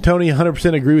 Tony,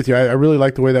 100% agree with you. I really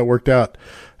like the way that worked out.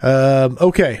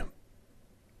 Okay.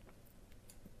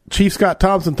 Chief Scott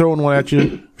Thompson throwing one at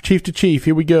you. Chief to Chief,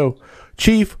 here we go.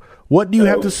 Chief, what do you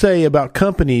have to say about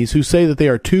companies who say that they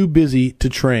are too busy to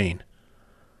train?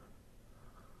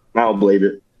 I don't believe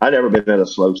it. I've never been at a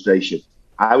slow station.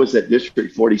 I was at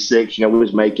District 46. We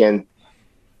was making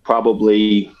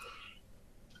probably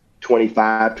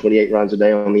 25, 28 runs a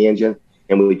day on the engine,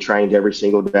 and we trained every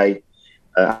single day.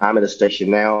 I'm at a station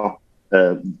now.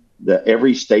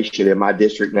 Every station in my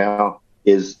district now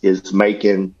is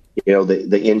making,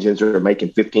 the engines are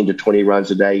making 15 to 20 runs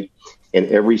a day, and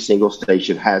every single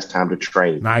station has time to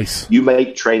train. Nice. You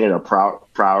make training a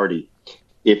priority.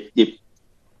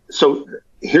 So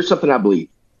here's something I believe.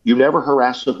 You never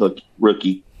harass a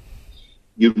rookie.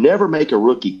 You never make a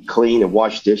rookie clean and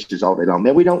wash dishes all day long.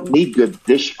 Man, we don't need good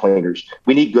dish cleaners.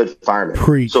 We need good firemen.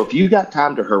 Preach. So if you got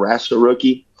time to harass a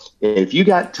rookie, And if you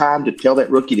got time to tell that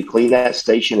rookie to clean that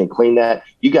station and clean that,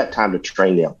 you got time to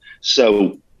train them.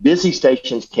 So busy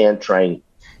stations can train.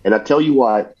 And I tell you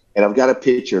what, and I've got a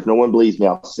picture. If no one believes me,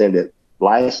 I'll send it.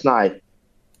 Last night,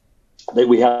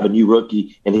 we have a new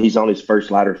rookie, and he's on his first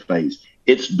ladder phase.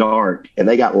 It's dark, and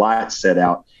they got lights set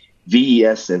out,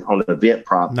 VES and on an event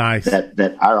prop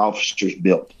that our officers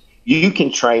built. You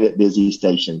can train at busy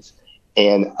stations.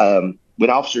 And when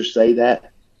officers say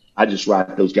that, I just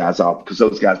write those guys off because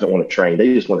those guys don't want to train.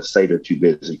 They just want to say they're too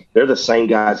busy. They're the same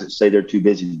guys that say they're too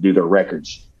busy to do their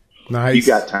records. Nice. You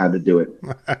got time to do it.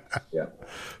 Yeah.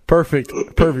 Perfect.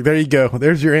 There you go.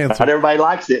 There's your answer. Not everybody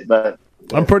likes it, but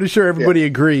I'm pretty sure everybody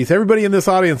agrees. Everybody in this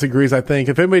audience agrees, I think.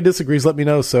 If anybody disagrees, let me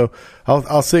know. So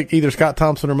I'll stick either Scott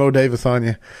Thompson or Mo Davis on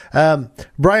you.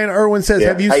 Brian Irwin says,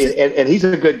 have you and he's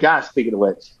a good guy, speaking of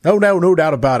which. Oh, no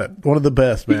doubt about it. One of the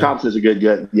best, man. Thompson's a good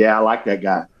guy. Yeah, I like that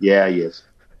guy. Yeah, he is.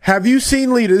 Have you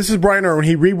seen leaders? This is Brian Irwin.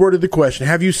 He reworded the question.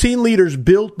 Have you seen leaders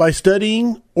built by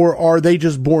studying, or are they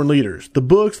just born leaders? The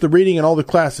books, the reading, and all the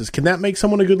classes. Can that make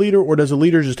someone a good leader, or does a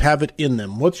leader just have it in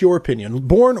them? What's your opinion?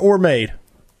 Born or made?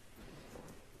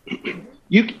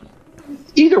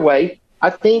 Either way,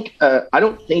 I think I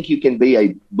don't think you can be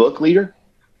a book leader.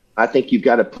 I think you've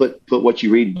got to put what you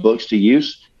read books to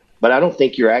use. But I don't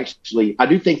think you're actually. I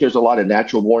do think there's a lot of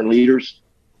natural born leaders,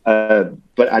 but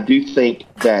I do think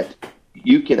that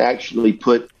you can actually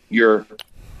put your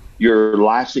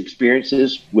life's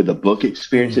experiences with the book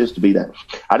experiences to be that.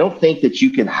 I don't think that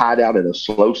you can hide out at a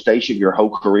slow station your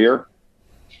whole career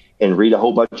and read a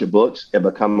whole bunch of books and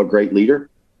become a great leader.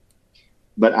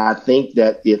 But I think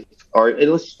that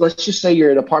let's just say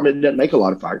you're in an apartment that doesn't make a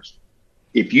lot of fires.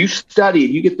 If you study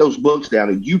and you get those books down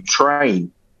and you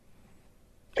train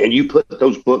and you put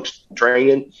those books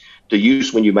training to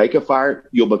use when you make a fire,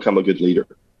 you'll become a good leader.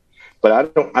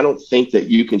 But I don't think that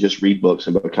you can just read books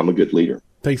and become a good leader.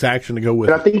 Takes action to go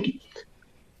with it. I think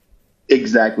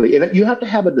exactly. And you have to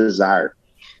have a desire.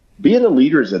 Being a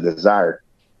leader is a desire.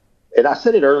 And I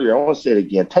said it earlier, I want to say it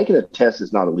again. Taking a test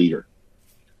is not a leader.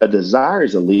 A desire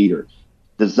is a leader.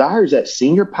 Desire is that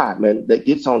senior pipeman that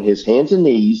gets on his hands and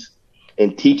knees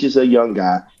and teaches a young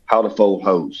guy how to fold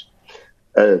hose.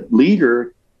 A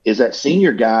leader is that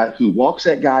senior guy who walks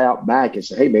that guy out back and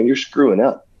says, hey, man, you're screwing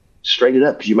up. Straighten it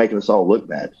up because you're making us all look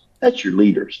bad. That's your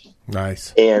leaders.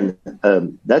 Nice. And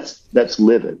that's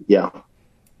living. Yeah.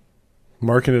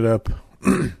 Marking it up.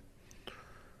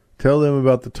 Tell them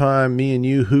about the time me and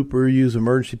you, Hooper, use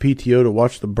emergency PTO to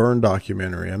watch the Burn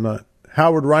documentary.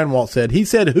 Howard Reinwald said. He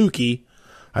said Hookie.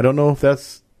 I don't know if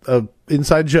that's an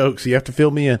inside joke, so you have to fill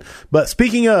me in. But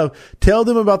speaking of, tell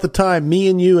them about the time me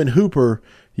and you and Hooper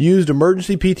used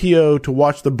emergency PTO to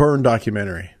watch the Burn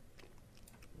documentary.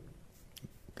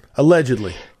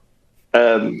 Allegedly.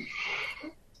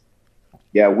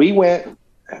 Yeah, we went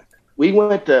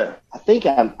to, I think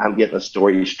I'm getting the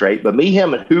story straight, but me,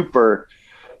 him, and Hooper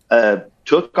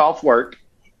took off work.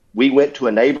 We went to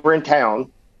a neighboring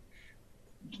town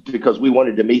because we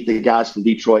wanted to meet the guys from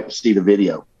Detroit to see the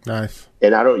video. Nice.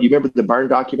 And you remember the Burn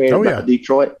documentary about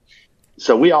Detroit?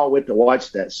 So we all went to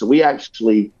watch that. So we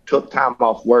actually took time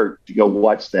off work to go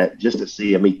watch that just to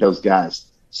see and meet those guys.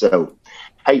 So,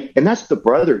 hey, and that's the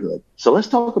brotherhood. So let's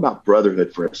talk about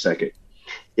brotherhood for a second.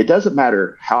 It doesn't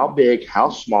matter how big, how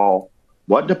small,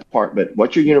 what department,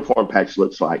 what your uniform patch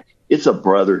looks like. It's a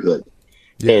brotherhood.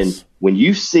 Yes. And when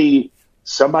you see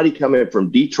somebody coming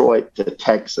from Detroit to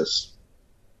Texas,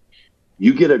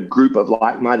 you get a group of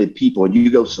like-minded people and you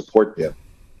go support them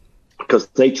because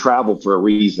they travel for a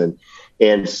reason.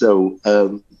 And so,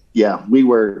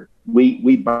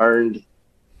 we burned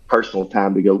personal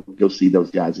time to go see those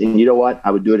guys. And you know what?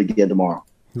 I would do it again tomorrow.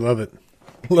 Love it.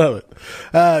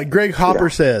 Greg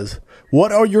Hopper says,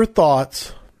 what are your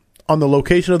thoughts on the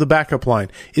location of the backup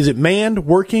line? Is it manned,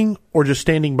 working, or just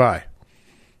standing by?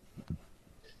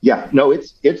 Yeah, no,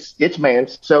 it's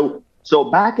manned. So a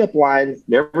backup line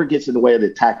never gets in the way of the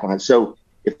attack line. So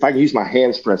if I can use my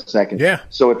hands for a second. Yeah.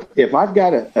 So if I've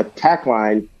got a attack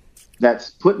line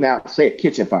that's putting out, say, a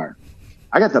kitchen fire,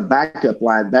 I got the backup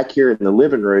line back here in the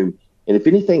living room. And if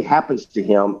anything happens to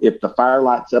him, if the fire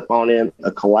lights up on him,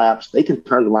 a collapse, they can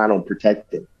turn the line on,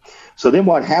 protect him. So then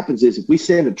what happens is if we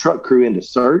send a truck crew in to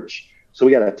search, so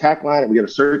we got an attack line and we got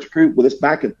a search crew, well, this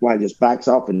backup line just backs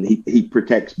off and he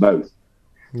protects both.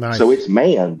 Nice. So it's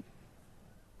manned.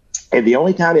 And the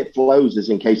only time it flows is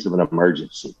in case of an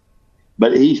emergency.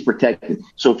 But he's protected.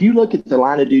 So if you look at the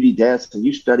line of duty deaths and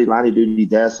you study line of duty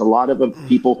deaths, a lot of them,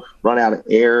 people run out of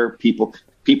air, people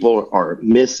are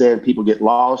missing, people get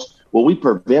lost. Well, we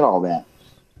prevent all that.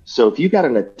 So if you got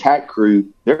an attack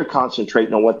crew, they're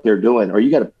concentrating on what they're doing, or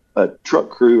you got a truck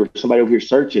crew or somebody over here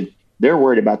searching, They're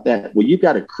worried about that. Well, you've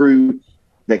got a crew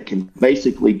that can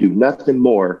basically do nothing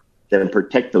more than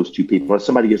protect those two people. If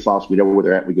somebody gets lost, we know where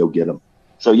they're at. We go get them.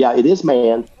 So, yeah, it is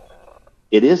manned.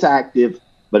 It is active,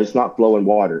 but it's not flowing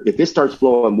water. If it starts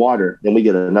flowing water, then we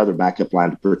get another backup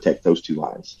line to protect those two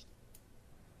lines.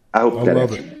 I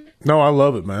love it. No, I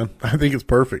love it, man. I think it's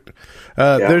perfect.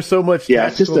 There's so much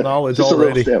technical knowledge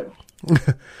already.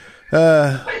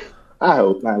 I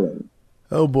hope. I love it.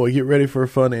 Oh boy, get ready for a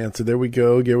fun answer. There we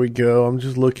go. I'm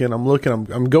just looking.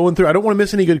 I'm going through. I don't want to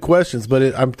miss any good questions,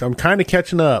 but I'm kind of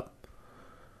catching up.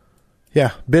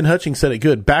 Yeah, Ben Hutchings said it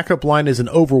good. Backup line is an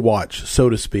overwatch, so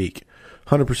to speak.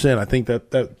 100%. I think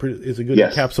that is a good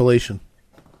encapsulation.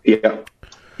 Yeah.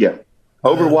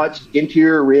 Overwatch,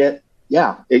 interior RIT.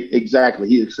 Yeah, exactly.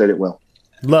 He said it well.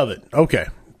 Love it. Okay,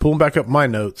 pulling back up my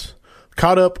notes.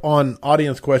 Caught up on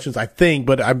audience questions, I think,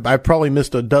 but I probably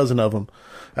missed a dozen of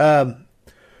them.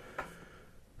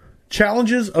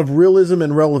 Challenges of realism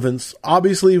and relevance.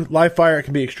 Obviously, live fire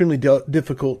can be extremely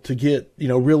difficult to get,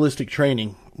 realistic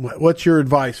training. What's your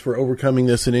advice for overcoming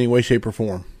this in any way, shape, or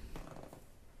form?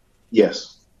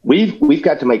 Yes, we've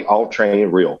got to make all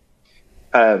training real.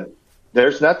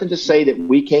 There's nothing to say that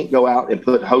we can't go out and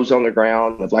put hose on the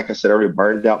ground, like I said earlier,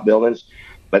 burned out buildings.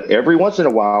 But every once in a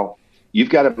while, you've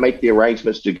got to make the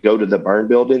arrangements to go to the burn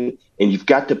building, and you've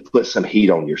got to put some heat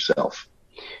on yourself.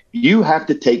 You have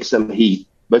to take some heat,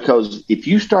 because if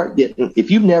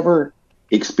you've never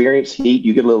experienced heat,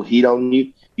 you get a little heat on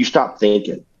you, you stop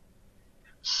thinking.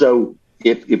 So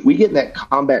if we get in that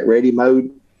combat ready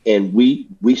mode and we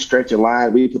stretch a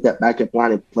line, we put that backup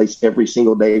line in place every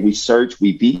single day, we search,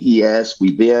 we VES,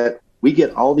 we vent, we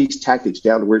get all these tactics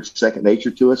down to where it's second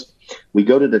nature to us. We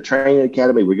go to the training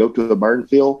academy, we go to the burn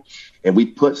field, and we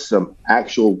put some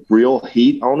actual real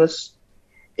heat on us,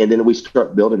 and then we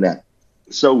start building that.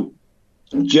 So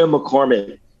Jim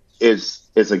McCormick is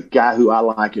a guy who I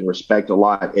like and respect a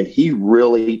lot, and he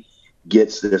really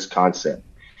gets this concept.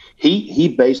 He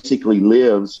basically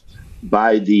lives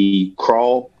by the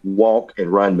crawl, walk,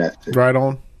 and run method. Right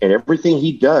on. And everything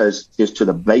he does is to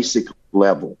the basic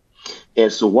level.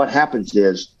 And so what happens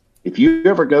is, if you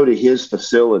ever go to his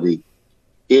facility,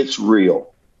 it's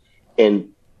real. And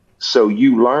so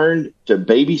you learn to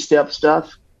baby step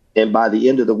stuff, and by the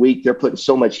end of the week, they're putting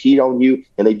so much heat on you,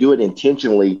 and they do it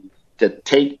intentionally to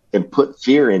take and put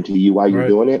fear into you while you're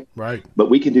doing it. Right. But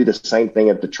we can do the same thing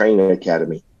at the training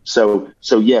academy. So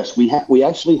yes, we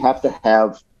actually have to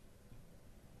have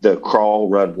the crawl,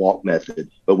 run, walk method,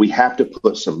 but we have to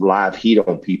put some live heat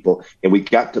on people, and we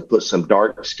got to put some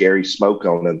dark, scary smoke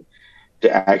on them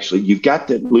you've got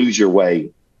to lose your way,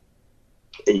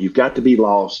 and you've got to be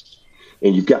lost,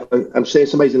 and I'm saying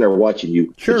somebody's in there watching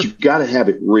you, sure, but you've got to have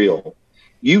it real.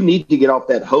 You need to get off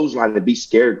that hose line and be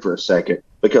scared for a second,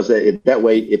 because that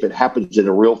way, if it happens in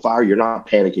a real fire, you're not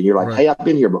panicking. You're like, hey, I've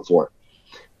been here before.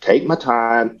 Take my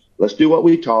time. Let's do what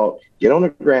we taught. Get on the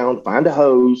ground, find a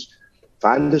hose,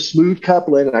 find the smooth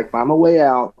coupling, and I find my way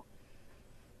out,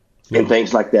 and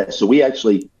things like that. So we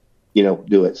actually,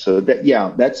 do it. So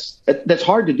that's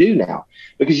hard to do now,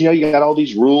 because, you got all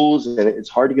these rules, and it's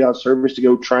hard to get out of service to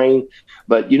go train.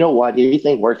 But you know what?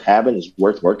 Anything worth having is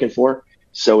worth working for.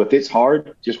 So if it's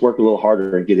hard, just work a little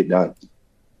harder and get it done.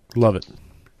 Love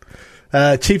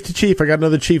it. Chief to Chief, I got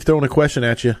another chief throwing a question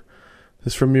at you.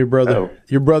 This is from your brother. Oh.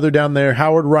 Your brother down there,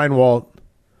 Howard Reinwald.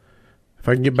 If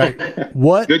I can get back.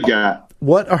 What? Good guy.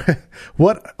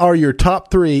 What are your top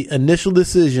 3 initial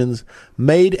decisions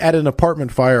made at an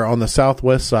apartment fire on the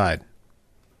southwest side?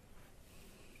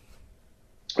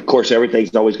 Of course,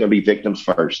 everything's always going to be victims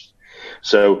first.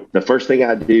 So the first thing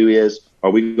I do is, are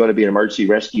we going to be in emergency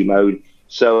rescue mode?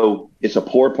 So it's a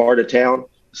poor part of town,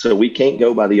 so we can't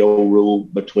go by the old rule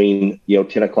between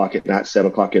 10 o'clock at night,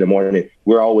 7 o'clock in the morning.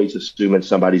 We're always assuming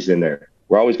somebody's in there.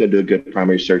 We're always going to do a good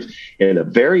primary search. And the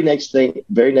very next thing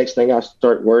I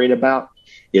start worrying about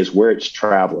is where it's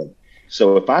traveling.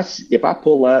 So if I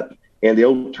pull up, and the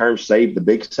old term save the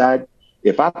big side,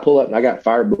 if I pull up and I got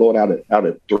fire blowing out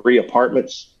of 3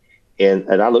 apartments, and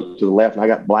I look to the left and I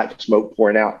got black smoke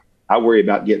pouring out, I worry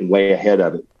about getting way ahead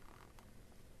of it.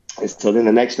 And so then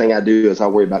the next thing I do is I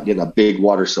worry about getting a big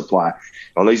water supply.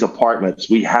 On these apartments,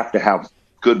 we have to have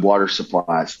good water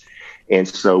supplies. And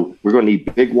so we're going to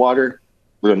need big water.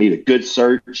 We're going to need a good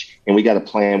search, and we got to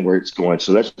plan where it's going.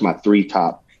 So that's my 3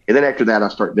 top. And then after that, I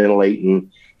start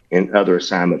ventilating and other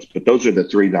assignments. But those are the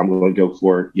 3 that I'm going to go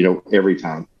for, every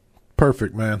time.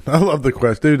 Perfect, man. I love the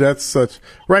quest. Dude, that's such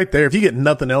right there. If you get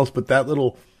nothing else but that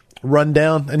little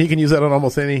rundown, and you can use that on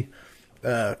almost any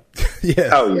yeah.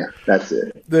 Oh, yeah. That's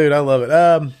it. Dude, I love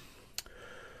it.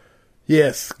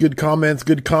 Yes, good comments.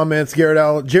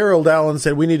 Gerald Allen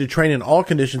said we need to train in all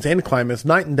conditions and climates,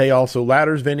 night and day also,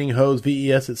 ladders, vending, hose,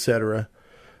 VES, etc.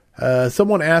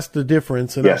 Someone asked the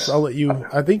difference, and Yes. I'll let you.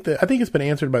 I think it's been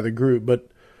answered by the group, but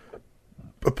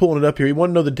I'm pulling it up here. You want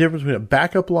to know the difference between a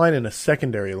backup line and a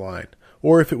secondary line,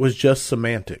 or if it was just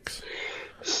semantics.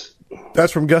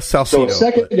 That's from Gus Salcido. So a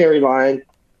secondary line.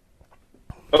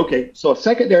 Okay, so a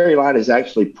secondary line is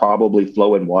actually probably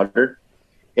flowing water.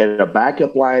 And a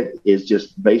backup line is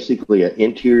just basically an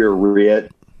interior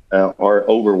RIT or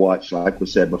overwatch, like we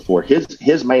said before.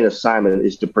 His main assignment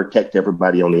is to protect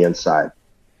everybody on the inside.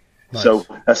 Nice. So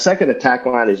a second attack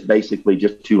line is basically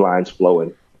just two lines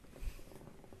flowing.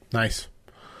 Nice.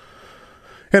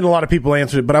 And a lot of people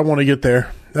answered it, but I want to get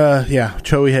there. Yeah,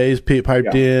 Choey Hayes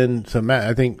piped in. So Matt,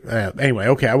 I think. Anyway,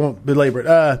 okay, I won't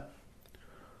belabor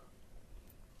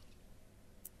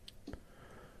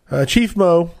it. Chief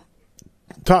Mo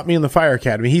taught me in the Fire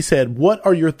Academy. He said, what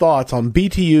are your thoughts on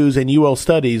BTUs and UL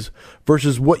studies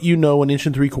versus what you know an 1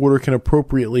 3/4 can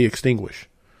appropriately extinguish?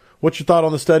 What's your thought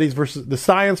on the studies versus the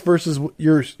science versus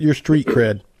your street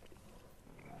cred?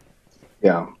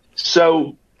 Yeah.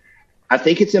 So I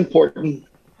think it's important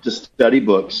to study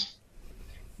books,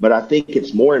 but I think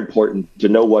it's more important to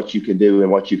know what you can do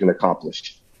and what you can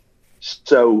accomplish.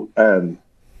 So,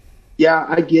 yeah,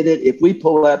 I get it. If we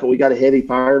pull up and we got a heavy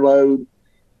fire load,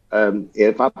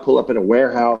 if I pull up in a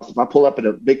warehouse, if I pull up in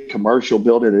a big commercial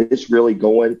building and it's really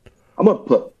going, I'm going to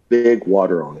put big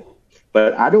water on it.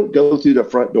 But I don't go through the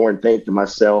front door and think to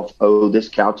myself, oh, this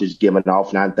couch is giving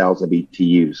off 9,000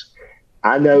 BTUs.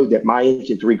 I know that my 1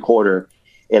 3/4,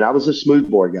 and I was a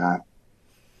smoothbore guy,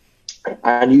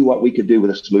 I knew what we could do with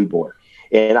a smoothbore.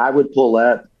 And I would pull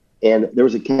up, and there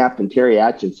was a Captain Terry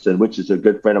Atchison, which is a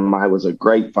good friend of mine, was a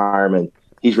great fireman.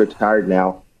 He's retired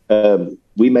now.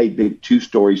 We made big 2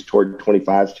 stories toward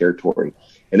 25's territory.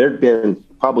 And there'd been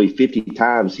probably 50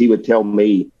 times he would tell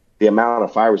me the amount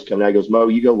of fire was coming out. He goes, Mo,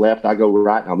 you go left, I go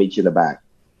right, and I'll meet you in the back.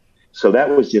 So that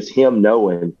was just him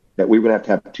knowing that we were going to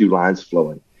have 2 lines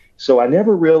flowing. So I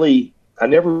never really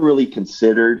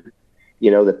considered,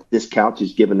 that this couch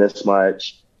is giving this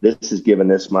much, this is giving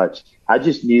this much. I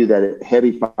just knew that at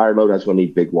heavy fire load, I was going to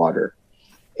need big water.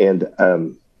 And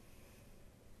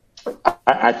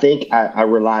I think I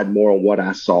relied more on what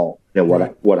I saw than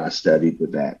what I studied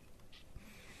with that.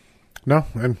 No,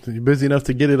 and you're busy enough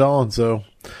to get it on. So,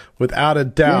 without a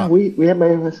doubt, we have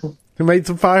made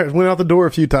some fires. Went out the door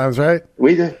a few times, right?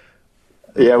 We did.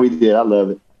 Yeah, we did. I love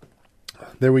it.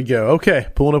 There we go. Okay,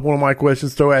 pulling up one of my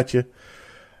questions. Throw at you.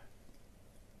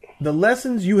 The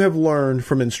lessons you have learned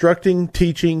from instructing,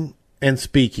 teaching, and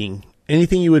speaking.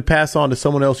 Anything you would pass on to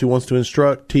someone else who wants to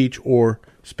instruct, teach, or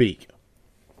speak?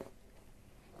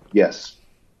 Yes.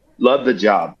 Love the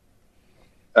job.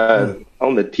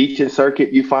 On the teaching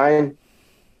circuit, you find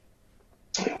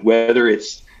whether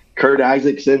it's Kurt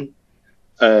Isaacson,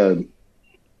 Captain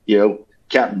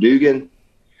Dugan,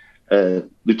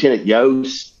 Lieutenant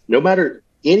Yost, no matter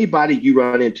anybody you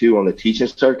run into on the teaching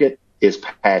circuit is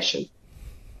passion.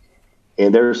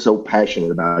 And they're so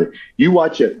passionate about it. You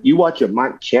watch a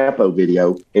Mike Champo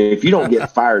video, and if you don't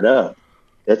get fired up,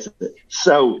 that's it.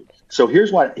 So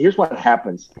here's what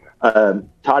happens.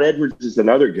 Todd Edwards is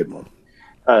another good one.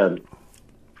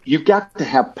 You've got to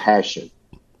have passion.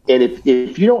 And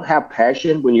if you don't have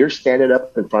passion when you're standing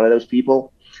up in front of those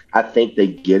people, I think they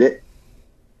get it.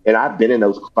 And I've been in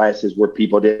those classes where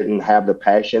people didn't have the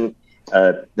passion.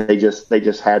 They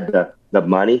just had the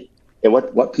money. And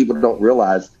what people don't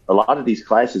realize, a lot of these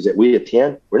classes that we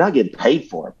attend, we're not getting paid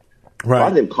for them. Right. A lot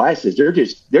of them classes, they're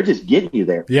just getting you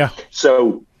there. Yeah.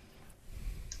 So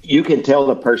you can tell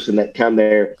the person that come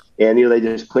there and they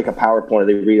just click a PowerPoint or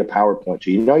they read a PowerPoint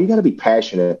to you. You got to be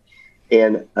passionate.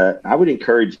 And I would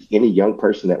encourage any young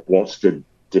person that wants to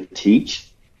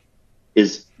teach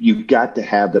is you've got to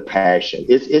have the passion.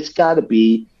 It's got to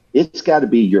be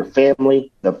your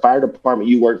family, the fire department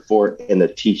you work for, and the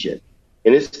teaching.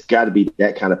 And it's got to be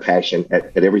that kind of passion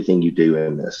at everything you do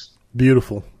in this.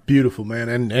 Beautiful, man.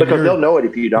 And because they'll know it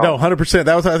if you don't. No, 100%.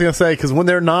 That was what I was going to say. Because when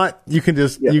they're not, you can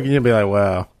just you can be like,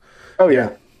 wow. Oh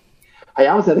yeah. Hey,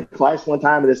 I was at a class one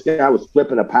time, and this guy was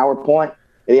flipping a PowerPoint,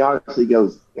 and he honestly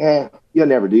goes, you'll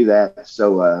never do that.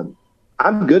 So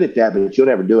I'm good at that, but you'll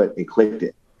never do it, and clicked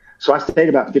it. So I stayed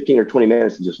about 15 or 20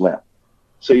 minutes and just left.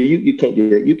 So you can't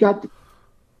do that. You got to,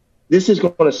 this is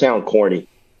going to sound corny,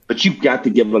 but you've got to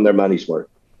give them their money's worth.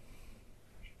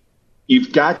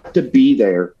 You've got to be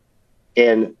there.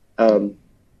 And,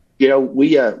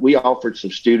 we offered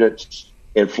some students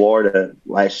in Florida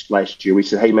last year. We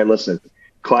said, hey, man, listen,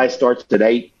 class starts at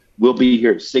 8. We'll be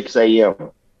here at 6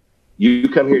 a.m. You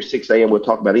come here at 6 a.m. We'll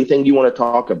talk about anything you want to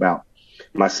talk about.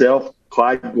 myself,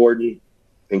 Clyde Gordon,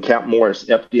 and Count Morris,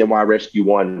 FDNY Rescue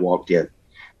 1, walked in.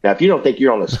 Now, if you don't think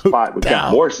you're on the spot with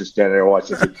Count Morris is standing there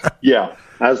watching, yeah,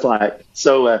 I was like,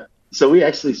 so we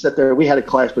actually sat there. We had a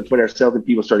clash between ourselves, and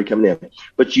people started coming in.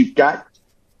 But you've got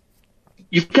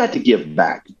to give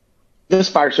back. This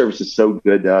fire service is so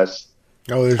good to us.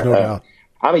 Oh, there's no doubt.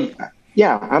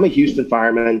 I'm a Houston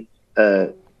fireman.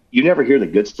 You never hear the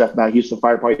good stuff about Houston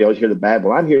Fire Department. You always hear the bad.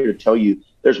 Well, I'm here to tell you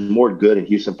there's more good in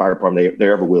Houston Fire Department than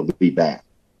there ever will be bad.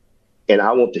 And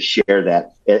I want to share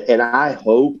that. And I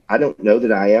hope, I don't know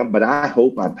that I am, but I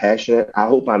hope I'm passionate. I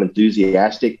hope I'm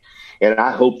enthusiastic. And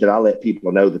I hope that I let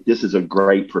people know that this is a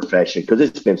great profession because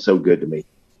it's been so good to me.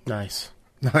 Nice.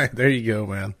 There you go,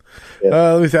 man.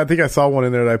 Yeah. Let me see. I think I saw one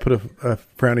in there that I put a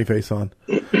frowny face on.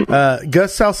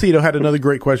 Gus Salcido had another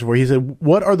great question for you. He said,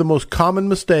 what are the most common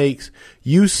mistakes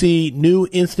you see new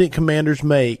incident commanders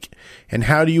make, and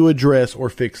how do you address or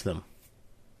fix them?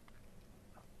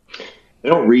 They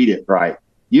don't read it right.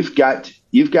 You've got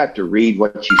to read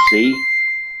what you see.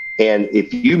 And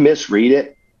if you misread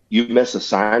it, you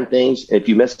misassign things. If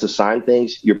you misassign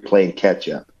things, you're playing catch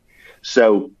up.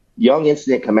 So young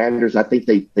incident commanders, I think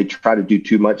they try to do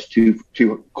too much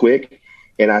too quick.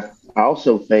 And I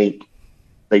also think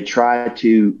they try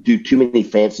to do too many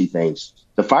fancy things.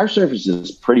 The fire service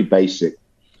is pretty basic: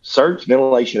 search,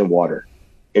 ventilation, and water.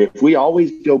 And if we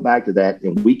always go back to that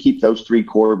and we keep those three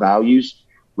core values,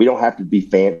 we don't have to be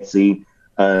fancy.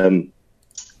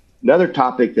 Another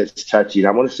topic that's touchy, and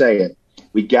I want to say it,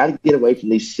 we got to get away from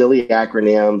these silly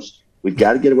acronyms. We've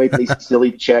got to get away from these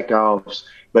silly checkoffs,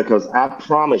 because I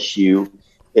promise you,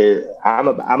 I'm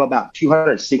about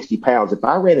 260 pounds. If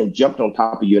I ran and jumped on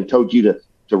top of you and told you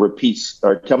to repeat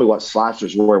or tell me what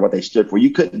slicers were and what they stood for,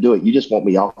 you couldn't do it. You just want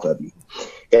me off of you.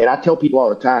 And I tell people all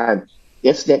the time,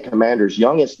 incident commanders,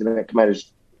 young incident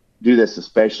commanders do this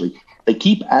especially. They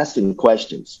keep asking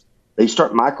questions. They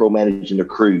start micromanaging their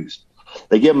crews.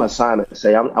 They give them an assignment and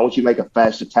say, I want you to make a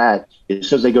fast attack. As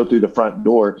soon as they go through the front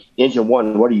door, engine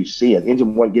one, what are you seeing?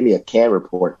 Engine one, give me a can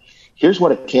report. Here's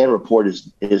what a can report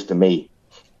is to me.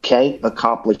 Can't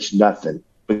accomplish nothing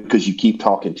because you keep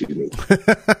talking to me.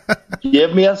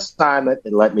 Give me an assignment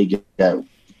and let me go.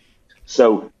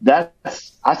 So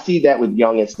I see that with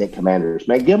young incident commanders.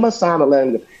 Man, give them an assignment, let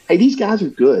them go. Hey, these guys are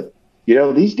good.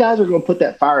 These guys are going to put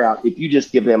that fire out if you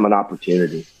just give them an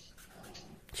opportunity.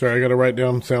 Sorry, I got to write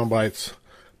down sound bites.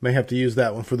 May have to use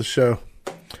that one for the show.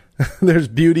 There's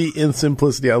beauty in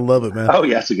simplicity. I love it, man. Oh,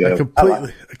 yes, again.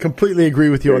 I completely agree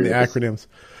with you on the acronyms.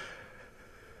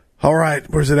 All right,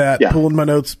 where's it at? Yeah. Pulling my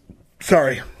notes.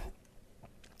 Sorry.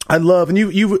 I love, and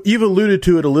you've alluded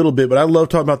to it a little bit, but I love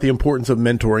talking about the importance of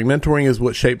mentoring. Mentoring is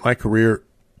what shaped my career.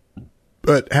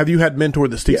 But have you had a mentor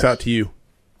that sticks out to you?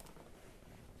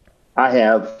 I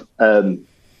have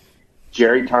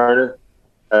Jerry Turner.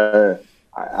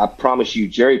 I promise you,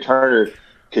 Jerry Turner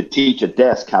could teach a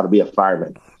desk how to be a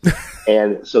fireman.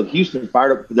 And so the Houston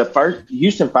Fire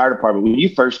Department, when you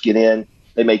first get in,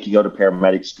 they make you go to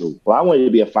paramedic school. Well, I wanted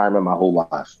to be a fireman my whole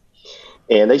life.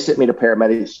 And they sent me to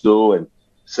paramedic school. And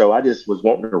so I just was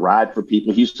wanting to ride for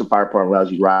people. Houston Fire Department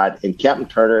allows you to ride. And Captain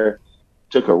Turner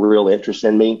took a real interest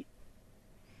in me.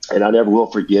 And I never will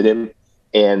forget him.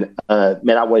 And,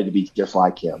 man, I wanted to be just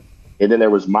like him. And then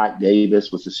there was Mike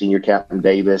Davis, was the senior Captain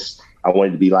Davis. I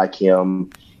wanted to be like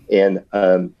him. And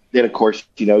then, of course,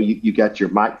 you got your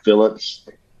Mike Phillips,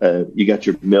 you got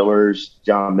your Millers,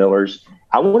 John Millers.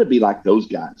 I want to be like those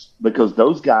guys because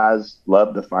those guys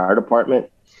love the fire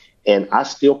department, and I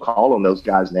still call on those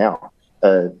guys now.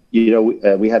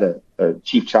 We had a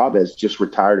Chief Chavez just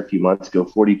retired a few months ago,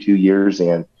 42 years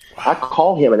in. I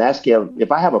call him and ask him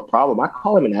if I have a problem. I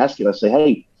call him and ask him. I say,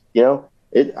 hey,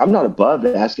 I'm not above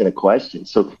asking a question.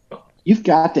 So you've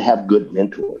got to have good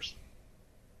mentors.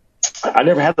 I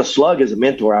never had a slug as a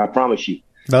mentor. I promise you.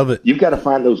 Love it. You've got to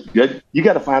find those good. You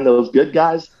got to find those good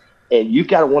guys, and you've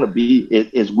got to want to be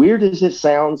as weird as it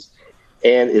sounds,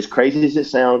 and as crazy as it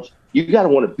sounds. You got to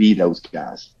want to be those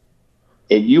guys,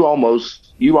 and you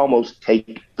almost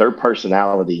take their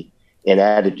personality and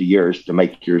add it to yours to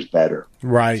make yours better.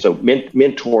 Right. So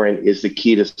mentoring is the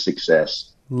key to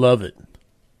success. Love it.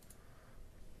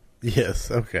 Yes.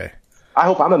 Okay. I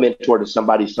hope I'm a mentor to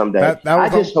somebody someday. I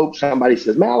just hope somebody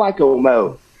says, man, I like old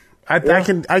Mo. I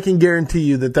can guarantee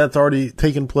you that's already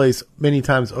taken place many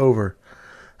times over.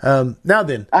 Now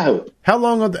then, I hope. How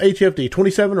long on the HFD?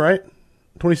 27, right?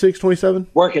 26, 27?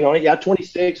 Working on it. Yeah,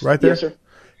 26. Right there? Yes, sir.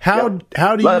 How do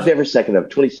you... Loved every second of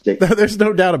it. 26. There's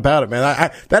no doubt about it,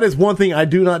 man. That is one thing I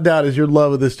do not doubt is your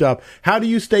love of this job. How do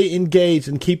you stay engaged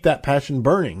and keep that passion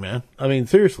burning, man? I mean,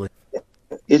 seriously.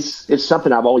 It's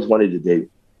something I've always wanted to do.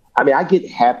 I mean, I get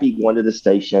happy going to the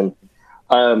station.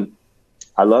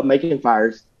 I love making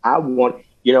fires. I want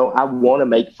to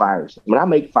make fires. When I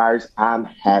make fires, I'm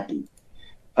happy.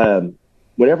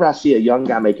 Whenever I see a young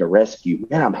guy make a rescue,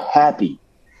 man, I'm happy.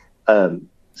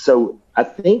 So I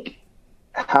think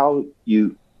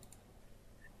you've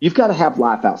got to have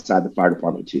life outside the fire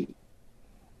department too.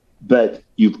 But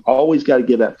you've always got to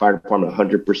give that fire department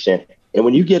 100%. And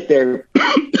when you get there,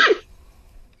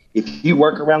 if you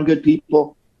work around good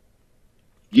people,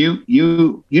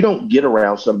 you don't get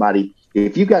around somebody.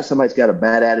 If you got somebody's got a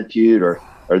bad attitude or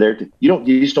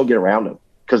you just don't get around them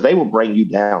because they will bring you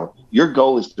down. Your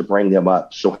goal is to bring them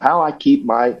up. So how I keep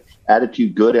my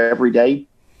attitude good every day,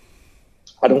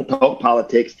 I don't talk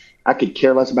politics. I could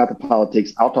care less about the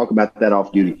politics. I'll talk about that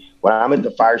off duty. When I'm at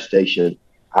the fire station,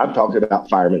 I'm talking about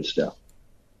fireman stuff.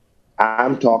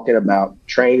 I'm talking about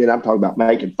training. I'm talking about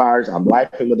making fires. I'm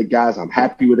laughing with the guys. I'm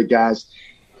happy with the guys.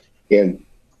 And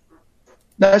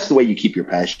that's the way you keep your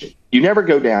passion. You never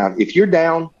go down. If you're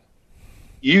down,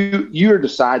 you're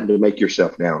deciding to make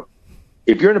yourself down.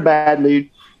 If you're in a bad mood,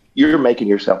 you're making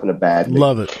yourself in a bad mood.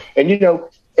 Love it. And,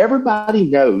 everybody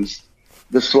knows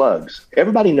the slugs.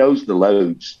 Everybody knows the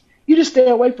loads. You just stay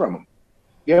away from them.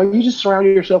 You just surround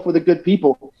yourself with the good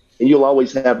people, and you'll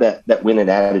always have that winning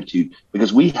attitude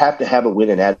because we have to have a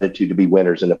winning attitude to be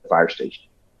winners in the fire station.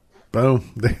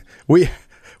 Boom. We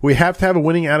have to have a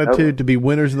winning attitude to be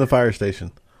winners in the fire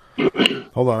station.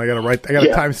 Hold on, I got a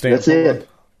timestamp. That's it.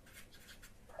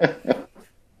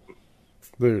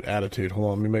 Dude, attitude.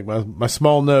 Hold on, let me make my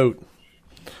small note.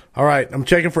 All right, I'm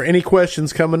checking for any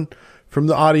questions coming from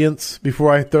the audience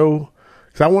before I throw,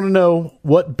 because I want to know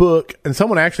what book, and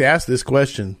someone actually asked this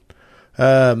question.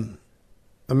 I'm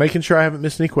making sure I haven't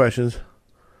missed any questions.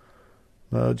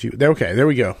 Okay, there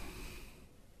we go.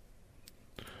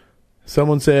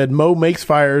 Someone said, Mo makes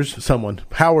fires.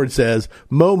 Howard says,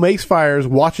 Mo makes fires,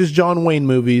 watches John Wayne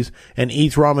movies, and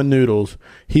eats ramen noodles.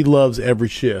 He loves every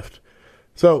shift.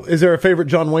 So, is there a favorite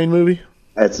John Wayne movie?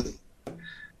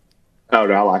 Oh,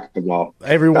 no, I like them all.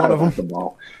 Every one of them? Like them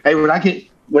all. Hey, when I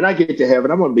get to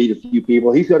heaven, I'm going to meet a few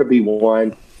people. He's going to be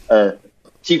one.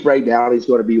 Chief Ray Downey's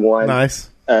going to be one. Nice.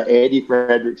 Andy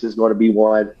Fredericks is going to be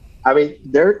one. I mean,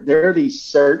 there are these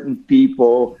certain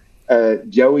people.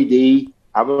 Joey D.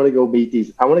 I want to go meet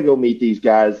these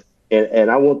guys, and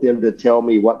I want them to tell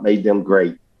me what made them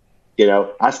great.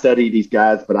 I study these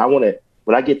guys, but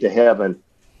when I get to heaven,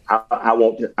 I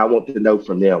want to know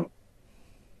from them.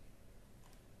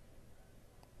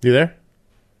 You there?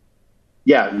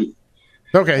 Yeah.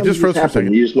 Okay, just froze for a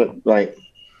second. You just went like.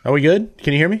 Are we good?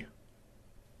 Can you hear me?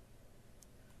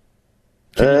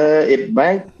 It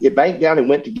banked down and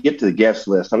went to get to the guest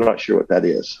list. I'm not sure what that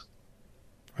is.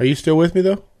 Are you still with me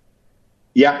though?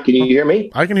 Yeah, can you hear me?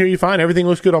 I can hear you fine. Everything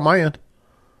looks good on my end.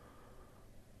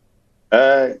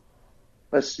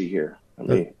 Let's see here.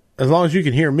 As long as you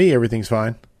can hear me, everything's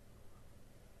fine.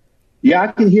 Yeah, I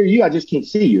can hear you. I just can't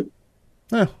see you.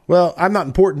 Well, I'm not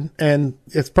important, and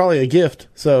it's probably a gift,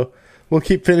 so we'll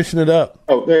keep finishing it up.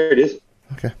 Oh, there it is.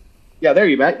 Okay. Yeah, there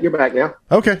you're back. You're back now.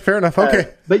 Okay, fair enough.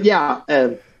 Okay. But yeah,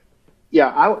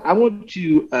 I want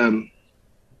to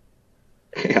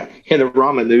and the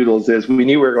ramen noodles is we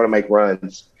knew we were going to make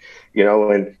runs,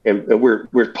 and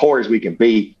we're poor as we can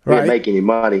be. We didn't make any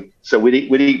money. So we'd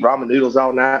eat ramen noodles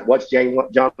all night, watch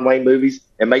John Wayne movies,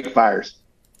 and make fires.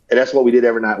 And that's what we did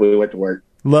every night when we went to work.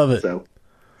 Love it. So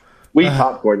we eat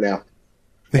popcorn now.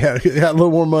 Yeah, got a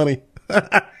little more money.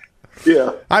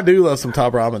 Yeah. I do love some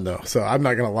top ramen, though, so I'm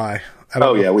not going to lie. I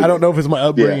don't know if it's my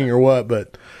upbringing or what,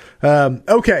 but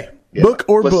okay. Yeah. Book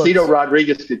or books? Placido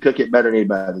Rodriguez could cook it better than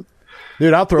anybody.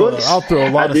 Dude, I'll throw a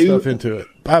lot of stuff into it.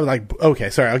 I was like,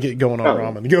 okay, sorry, I'll get going on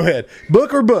ramen. Go ahead.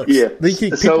 Book or books? Yeah.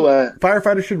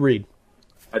 Firefighters should read.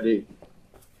 I do.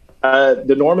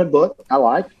 The Norman book I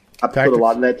like. I put a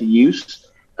lot of that to use.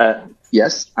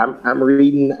 Yes, I'm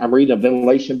reading a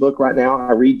ventilation book right now.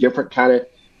 I read different kind of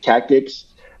tactics.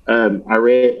 I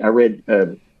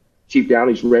read Chief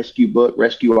Downey's rescue book,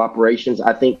 Rescue Operations.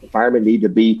 I think firemen need to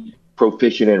be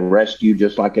proficient in rescue,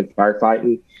 just like in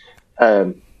firefighting.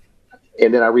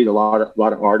 And then I read a lot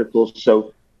of articles.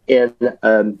 So, and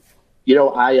I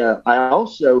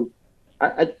also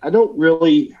don't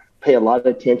really pay a lot of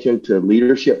attention to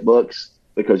leadership books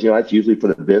because that's usually for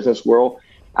the business world.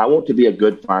 I want to be a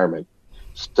good fireman,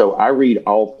 so I read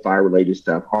all fire related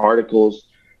stuff, articles.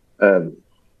 Right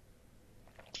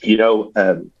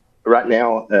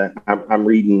now I'm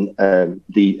reading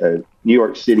the New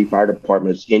York City Fire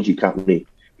Department's Engine Company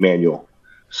manual.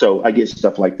 So I get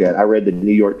stuff like that. I read the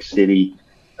New York City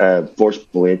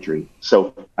forcible entry.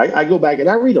 So I go back and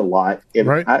I read a lot, and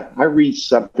I read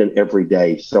something every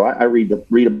day. So I read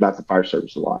about the fire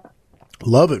service a lot.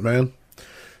 Love it, man.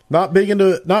 Not big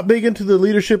into the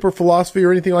leadership or philosophy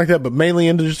or anything like that, but mainly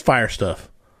into just fire stuff.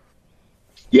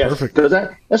 Yes, because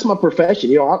that's my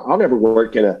profession. I'll never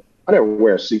I'll never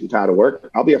wear a suit and tie to work.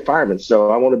 I'll be a fireman,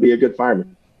 so I want to be a good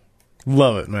fireman.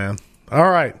 Love it, man. All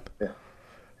right. Yeah.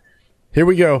 Here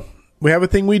we go. We have a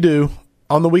thing we do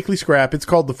on the weekly scrap. It's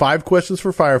called the 5 questions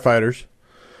for firefighters.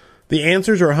 The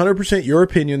answers are 100% your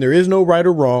opinion. There is no right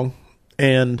or wrong,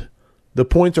 and the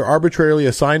points are arbitrarily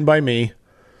assigned by me.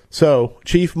 So,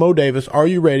 Chief Mo Davis, are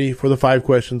you ready for the 5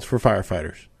 questions for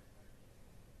firefighters?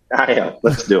 I am.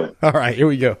 Let's do it. All right, here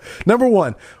we go. Number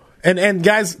 1. And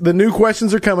guys, the new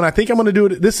questions are coming. I think I'm going to do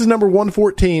it. This is number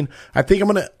 114. I think I'm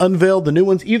going to unveil the new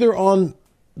ones either on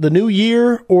the new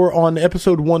year or on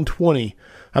episode 120.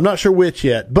 I'm not sure which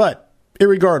yet, but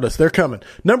irregardless, they're coming.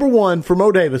 Number 1 for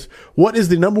Mo Davis. What is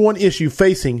the number 1 issue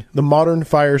facing the modern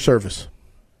fire service?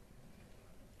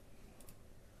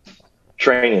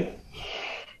 Training.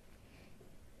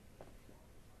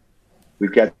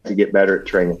 We've got to get better at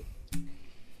training.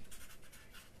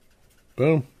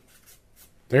 Boom.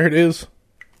 There it is.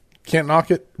 Can't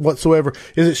knock it whatsoever.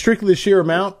 Is it strictly the sheer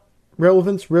amount,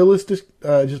 relevance, realistic,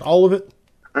 just all of it?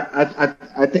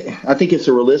 I think it's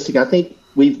a realistic. I think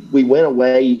we went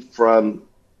away from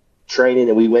training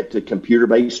and we went to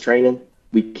computer-based training.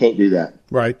 We can't do that.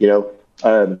 Right. You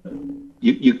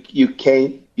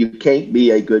can't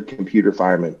be a good computer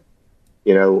fireman.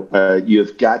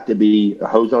 You've got to be a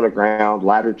hose on the ground,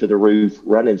 ladder to the roof,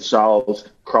 running saws,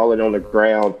 crawling on the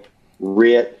ground,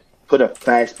 put a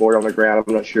fast board on the ground.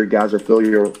 I'm not sure guys are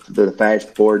familiar with the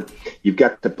fast board. You've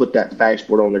got to put that fast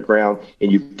board on the ground,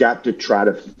 and you've got to try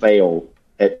to fail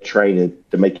at training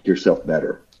to make yourself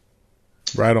better.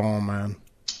 Right on, man.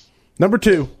 Number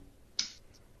 2.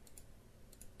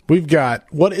 We've got,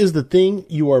 what is the thing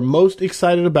you are most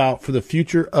excited about for the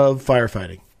future of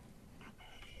firefighting?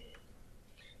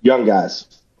 Young guys.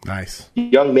 Nice.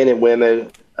 Young men and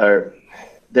women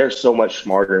they're so much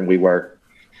smarter than we were.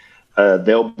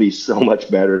 They'll be so much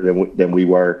better than we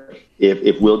were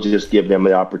if we'll just give them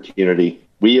the opportunity.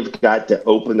 We have got to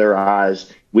open their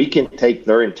eyes. We can take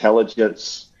their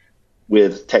intelligence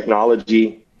with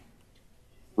technology,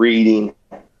 reading,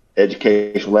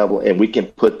 education level, and we can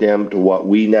put them to what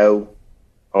we know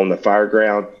on the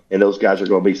fireground, and those guys are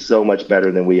going to be so much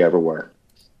better than we ever were.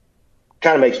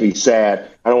 Kind of makes me sad.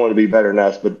 I don't want to be better than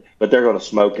us, but they're going to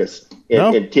smoke us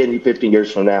in 10, 15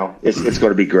 years from now. It's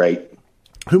going to be great.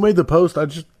 Who made the post? I'm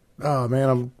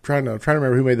trying to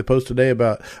remember who made the post today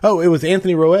about. Oh, it was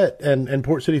Anthony Roette and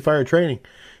Port City Fire Training.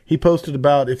 He posted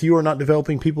about if you are not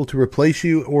developing people to replace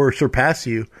you or surpass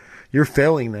you, you're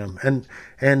failing them.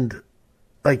 And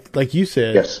like you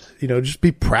said, yes. Just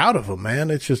be proud of them, man.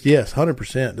 It's just, yes,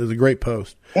 100%. It was a great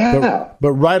post. Yeah.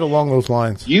 But right along those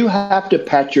lines. You have to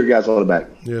pat your guys on the back.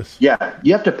 Yes. Yeah.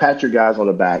 You have to pat your guys on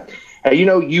the back. Hey,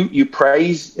 you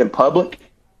praise in public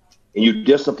and you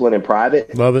discipline in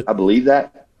private. Love it. I believe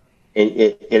that. And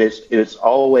it's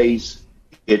always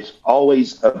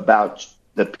about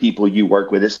the people you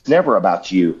work with. It's never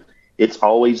about you. It's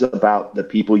always about the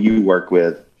people you work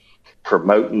with,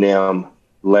 promoting them,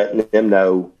 letting them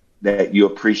know that you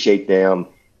appreciate them.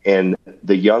 And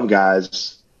the young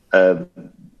guys,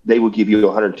 they will give you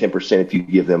 110% if you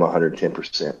give them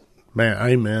 110%.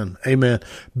 Man, amen.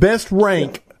 Best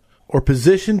rank or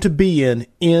position to be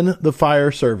in the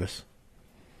fire service?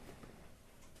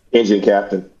 Engine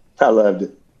captain. I loved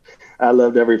it. I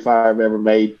loved every fire I've ever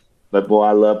made, but boy,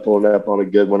 I love pulling up on a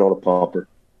good one on a pumper.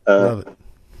 Love it.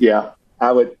 Yeah,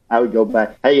 I would go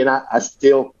back. Hey, and I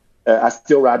still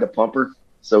ride the pumper.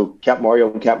 So Captain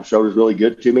Mario and Captain Schroeder's really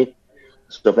good to me.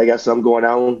 So if they got something going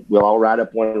on, we'll all ride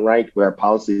up one rank where our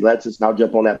policy lets us, and I'll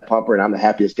jump on that pumper, and I'm the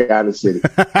happiest guy in the city.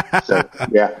 So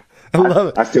yeah, I love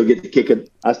it. I still get to kick it.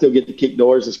 I still get to kick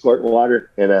doors and squirt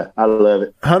water, and I love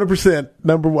it. 100%.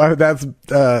 Number one, that's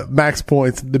max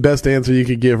points. The best answer you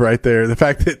could give right there. The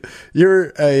fact that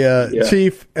you're a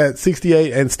chief at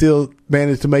 68 and still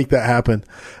managed to make that happen.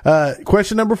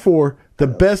 Question number 4: the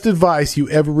best advice you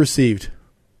ever received.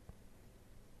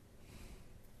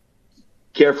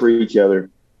 Care for each other.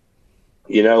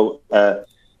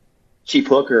 Chief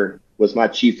Hooker was my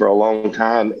chief for a long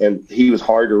time, and he was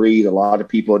hard to read. A lot of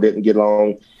people didn't get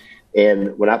along.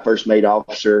 And when I first made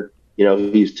officer, he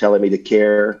was telling me to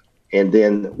care. And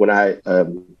then when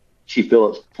Chief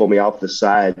Phillips pulled me off the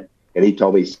side, and he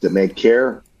told me, man,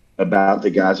 care about the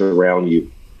guys around you.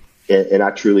 And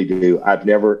I truly do. I've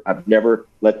never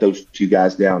let those two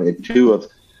guys down. And two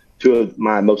of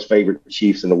my most favorite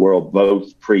chiefs in the world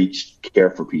both preached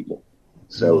care for people.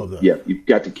 So, yeah, you've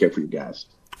got to care for your guys.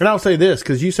 And I'll say this,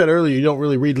 because you said earlier you don't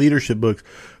really read leadership books.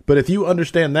 But if you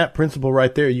understand that principle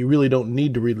right there, you really don't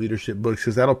need to read leadership books,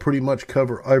 because that'll pretty much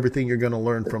cover everything you're going to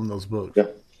learn from those books.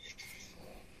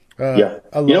 Yeah.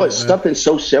 It's something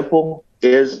so simple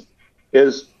is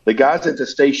the guys at the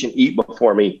station eat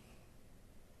before me.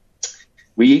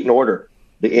 We eat in order.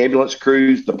 The ambulance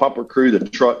crews, the pumper crew, the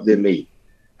truck, then me.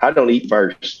 I don't eat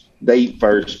first. They eat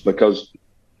first because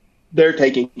they're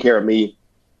taking care of me.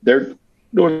 They're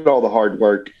doing all the hard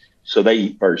work, so they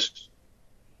eat first.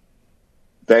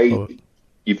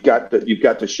 You've got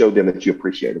to show them that you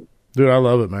appreciate them. Dude, I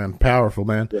love it, man. Powerful,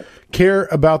 man. Yeah. Care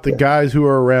about the guys who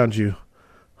are around you.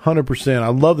 100%. I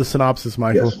love the synopsis,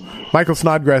 Michael. Yes. Michael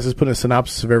Snodgrass has put a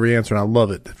synopsis of every answer, and I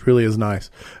love it. It really is nice.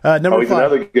 Number he's 5.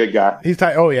 Another good guy. He's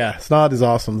tight. Oh, yeah. Snod is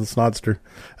awesome. The Snodster.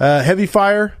 Heavy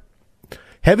fire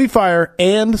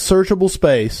and searchable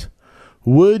space.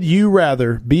 Would you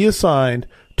rather be assigned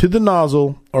to the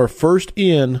nozzle or first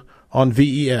in on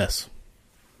VES?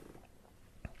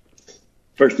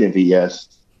 First in VES.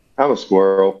 I'm a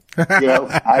squirrel.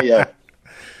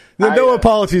 No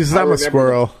apologies. I'm a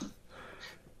squirrel.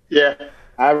 Yeah,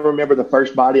 I remember the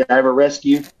first body I ever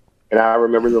rescued, and I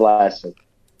remember the last one.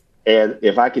 And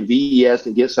if I can VES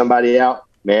and get somebody out,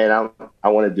 man, I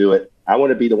want to do it. I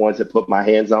want to be the ones that put my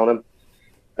hands on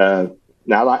them.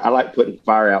 Now, I like putting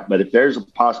fire out, but if there's a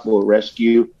possible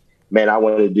rescue, man, I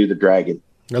want to do the dragon.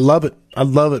 I love it,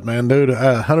 man, dude.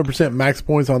 100% max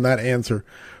points on that answer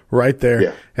right there.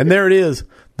 Yeah. And there it is.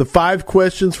 The 5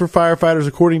 questions for firefighters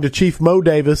according to Chief Mo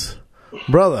Davis.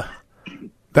 Brother,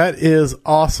 that is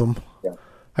awesome. Yeah.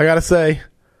 I got to say,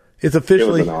 it's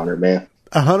officially it was an honor, man.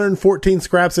 114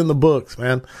 scraps in the books,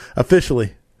 man.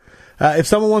 Officially. If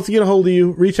someone wants to get a hold of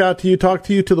you, reach out to you, talk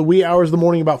to you to the wee hours of the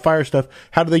morning about fire stuff,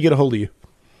 how do they get a hold of you?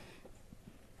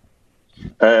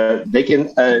 They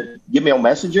can get me on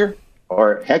Messenger,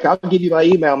 or heck, I'll give you my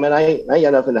email, man. I ain't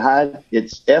got nothing to hide.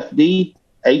 It's fdhou@aol.com.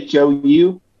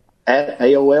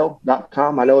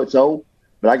 I know it's old,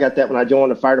 but I got that when I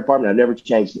joined the fire department. I never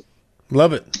changed it.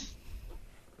 Love it.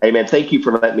 Hey, man, thank you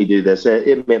for letting me do this.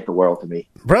 It meant the world to me.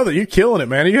 Brother, you're killing it,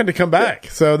 man. You had to come back.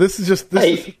 So this is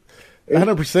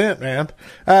 100%, man.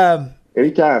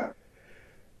 Anytime.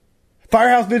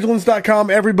 Firehousevigilance.com.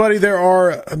 Everybody, there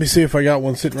are, let me see if I got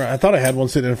one sitting right. I thought I had one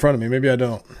sitting in front of me. Maybe I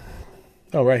don't.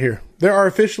 Oh, right here. There are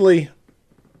officially,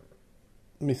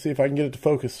 let me see if I can get it to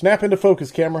focus. Snap into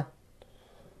focus, camera.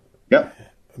 Yep.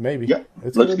 Maybe. Yep.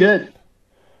 Looks good.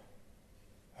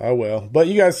 Oh, well. But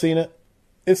you guys seen it.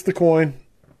 It's the coin.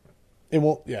 It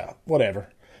won't, yeah, whatever.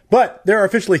 But there are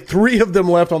officially 3 of them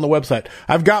left on the website.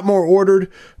 I've got more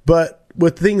ordered, but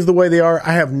with things the way they are,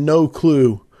 I have no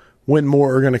clue when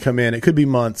more are going to come in. It could be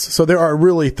months. So there are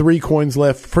really 3 coins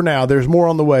left for now. There's more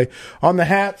on the way. On the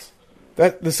hats,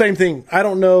 the same thing. I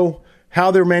don't know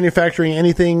how they're manufacturing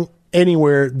anything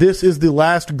anywhere. This is the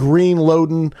last green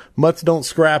Loden Mutts Don't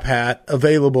Scrap hat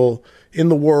available in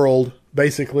the world,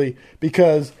 basically,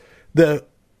 because the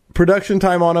production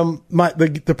time on them,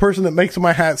 the person that makes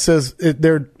my hat says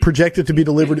they're projected to be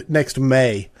delivered next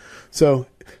May. So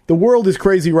the world is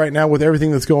crazy right now with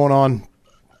everything that's going on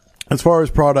as far as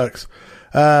products.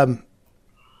 Coming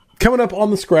up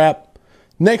on the scrap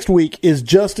next week is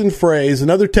Justin Fraze,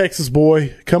 another Texas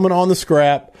boy coming on the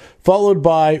scrap, followed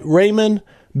by Raymond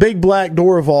Big Black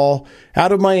Dorival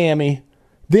out of Miami.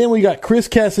 Then we got Chris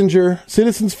Kessinger,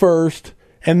 Citizens First,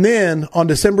 and then on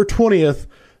December 20th,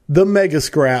 the Mega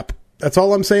Scrap. That's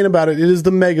all I'm saying about it. It is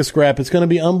the Mega Scrap. It's going to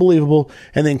be unbelievable.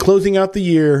 And then closing out the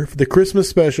year for the Christmas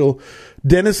special,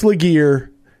 Dennis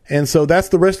Laguerre. And so that's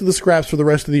the rest of the scraps for the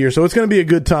rest of the year. So it's going to be a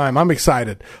good time. I'm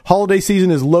excited. Holiday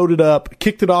season is loaded up.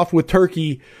 Kicked it off with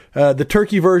turkey, the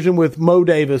turkey version with Mo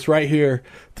Davis right here,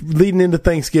 leading into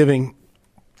Thanksgiving.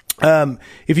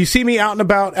 If you see me out and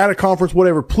about at a conference,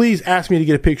 whatever, please ask me to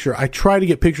get a picture. I try to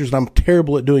get pictures and I'm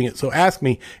terrible at doing it. So ask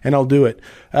me and I'll do it.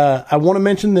 I want to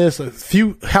mention this, a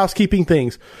few housekeeping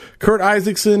things. Kurt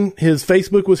Isaacson, his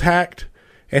Facebook was hacked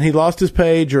and he lost his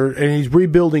page and he's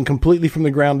rebuilding completely from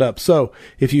the ground up. So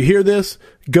if you hear this,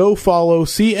 go follow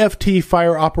CFT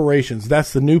Fire Operations.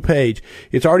 That's the new page.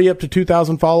 It's already up to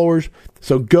 2,000 followers.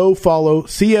 So go follow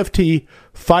CFT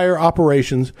Fire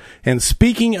Operations. And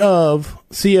speaking of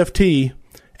CFT,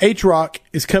 H-Rock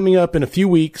is coming up in a few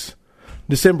weeks,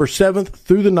 December 7th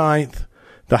through the 9th.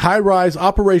 The High Rise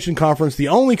Operation Conference, the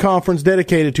only conference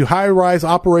dedicated to high rise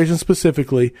operations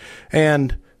specifically.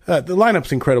 And the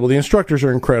lineup's incredible. The instructors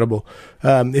are incredible.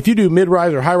 If you do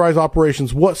mid-rise or high-rise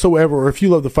operations whatsoever, or if you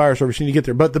love the fire service, you need to get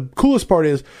there. But the coolest part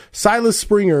is Silas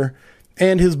Springer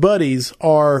and his buddies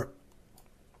are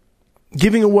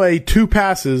giving away 2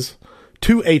 passes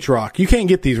to H-Rock. You can't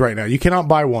get these right now. You cannot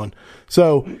buy one.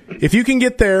 So if you can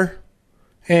get there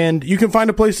and you can find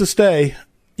a place to stay,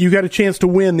 you got a chance to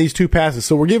win these 2 passes.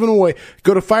 So we're giving away.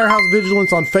 Go to Firehouse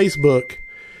Vigilance on Facebook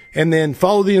and then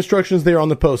follow the instructions there on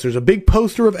the post. There's a big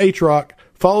poster of H-Rock.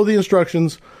 Follow the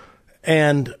instructions.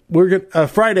 And we're going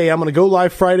Friday, I'm going to go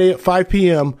live Friday at 5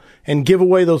 p.m. and give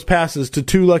away those passes to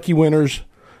 2 lucky winners.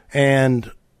 And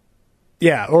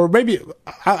yeah, or maybe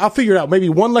I'll figure it out. Maybe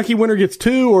 1 lucky winner gets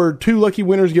 2 or 2 lucky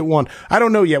winners get 1. I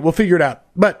don't know yet. We'll figure it out.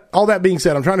 But all that being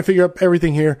said, I'm trying to figure out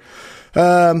everything here.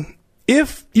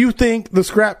 If you think the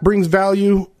scrap brings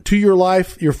value to your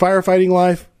life, your firefighting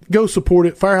life, go support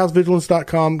it.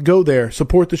 Firehousevigilance.com. Go there.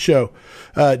 Support the show.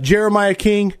 Jeremiah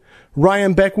King,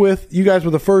 Ryan Beckwith, you guys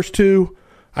were the first 2.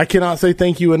 I cannot say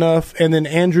thank you enough. And then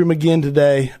Andrew McGinn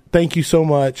today. Thank you so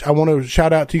much. I want to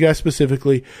shout out to you guys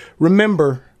specifically.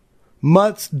 Remember,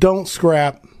 mutts don't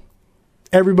scrap.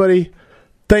 Everybody,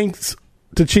 thanks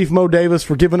to Chief Mo Davis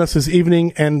for giving us this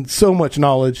evening and so much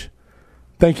knowledge.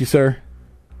 Thank you, sir.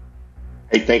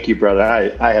 Hey, thank you, brother.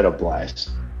 I had a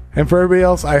blast. And for everybody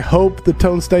else, I hope the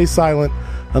tone stays silent.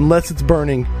 Unless it's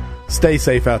burning, stay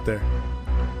safe out there.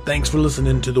 Thanks for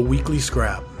listening to the Weekly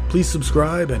Scrap. Please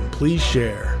subscribe and please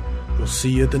share. We'll see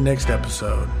you at the next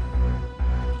episode.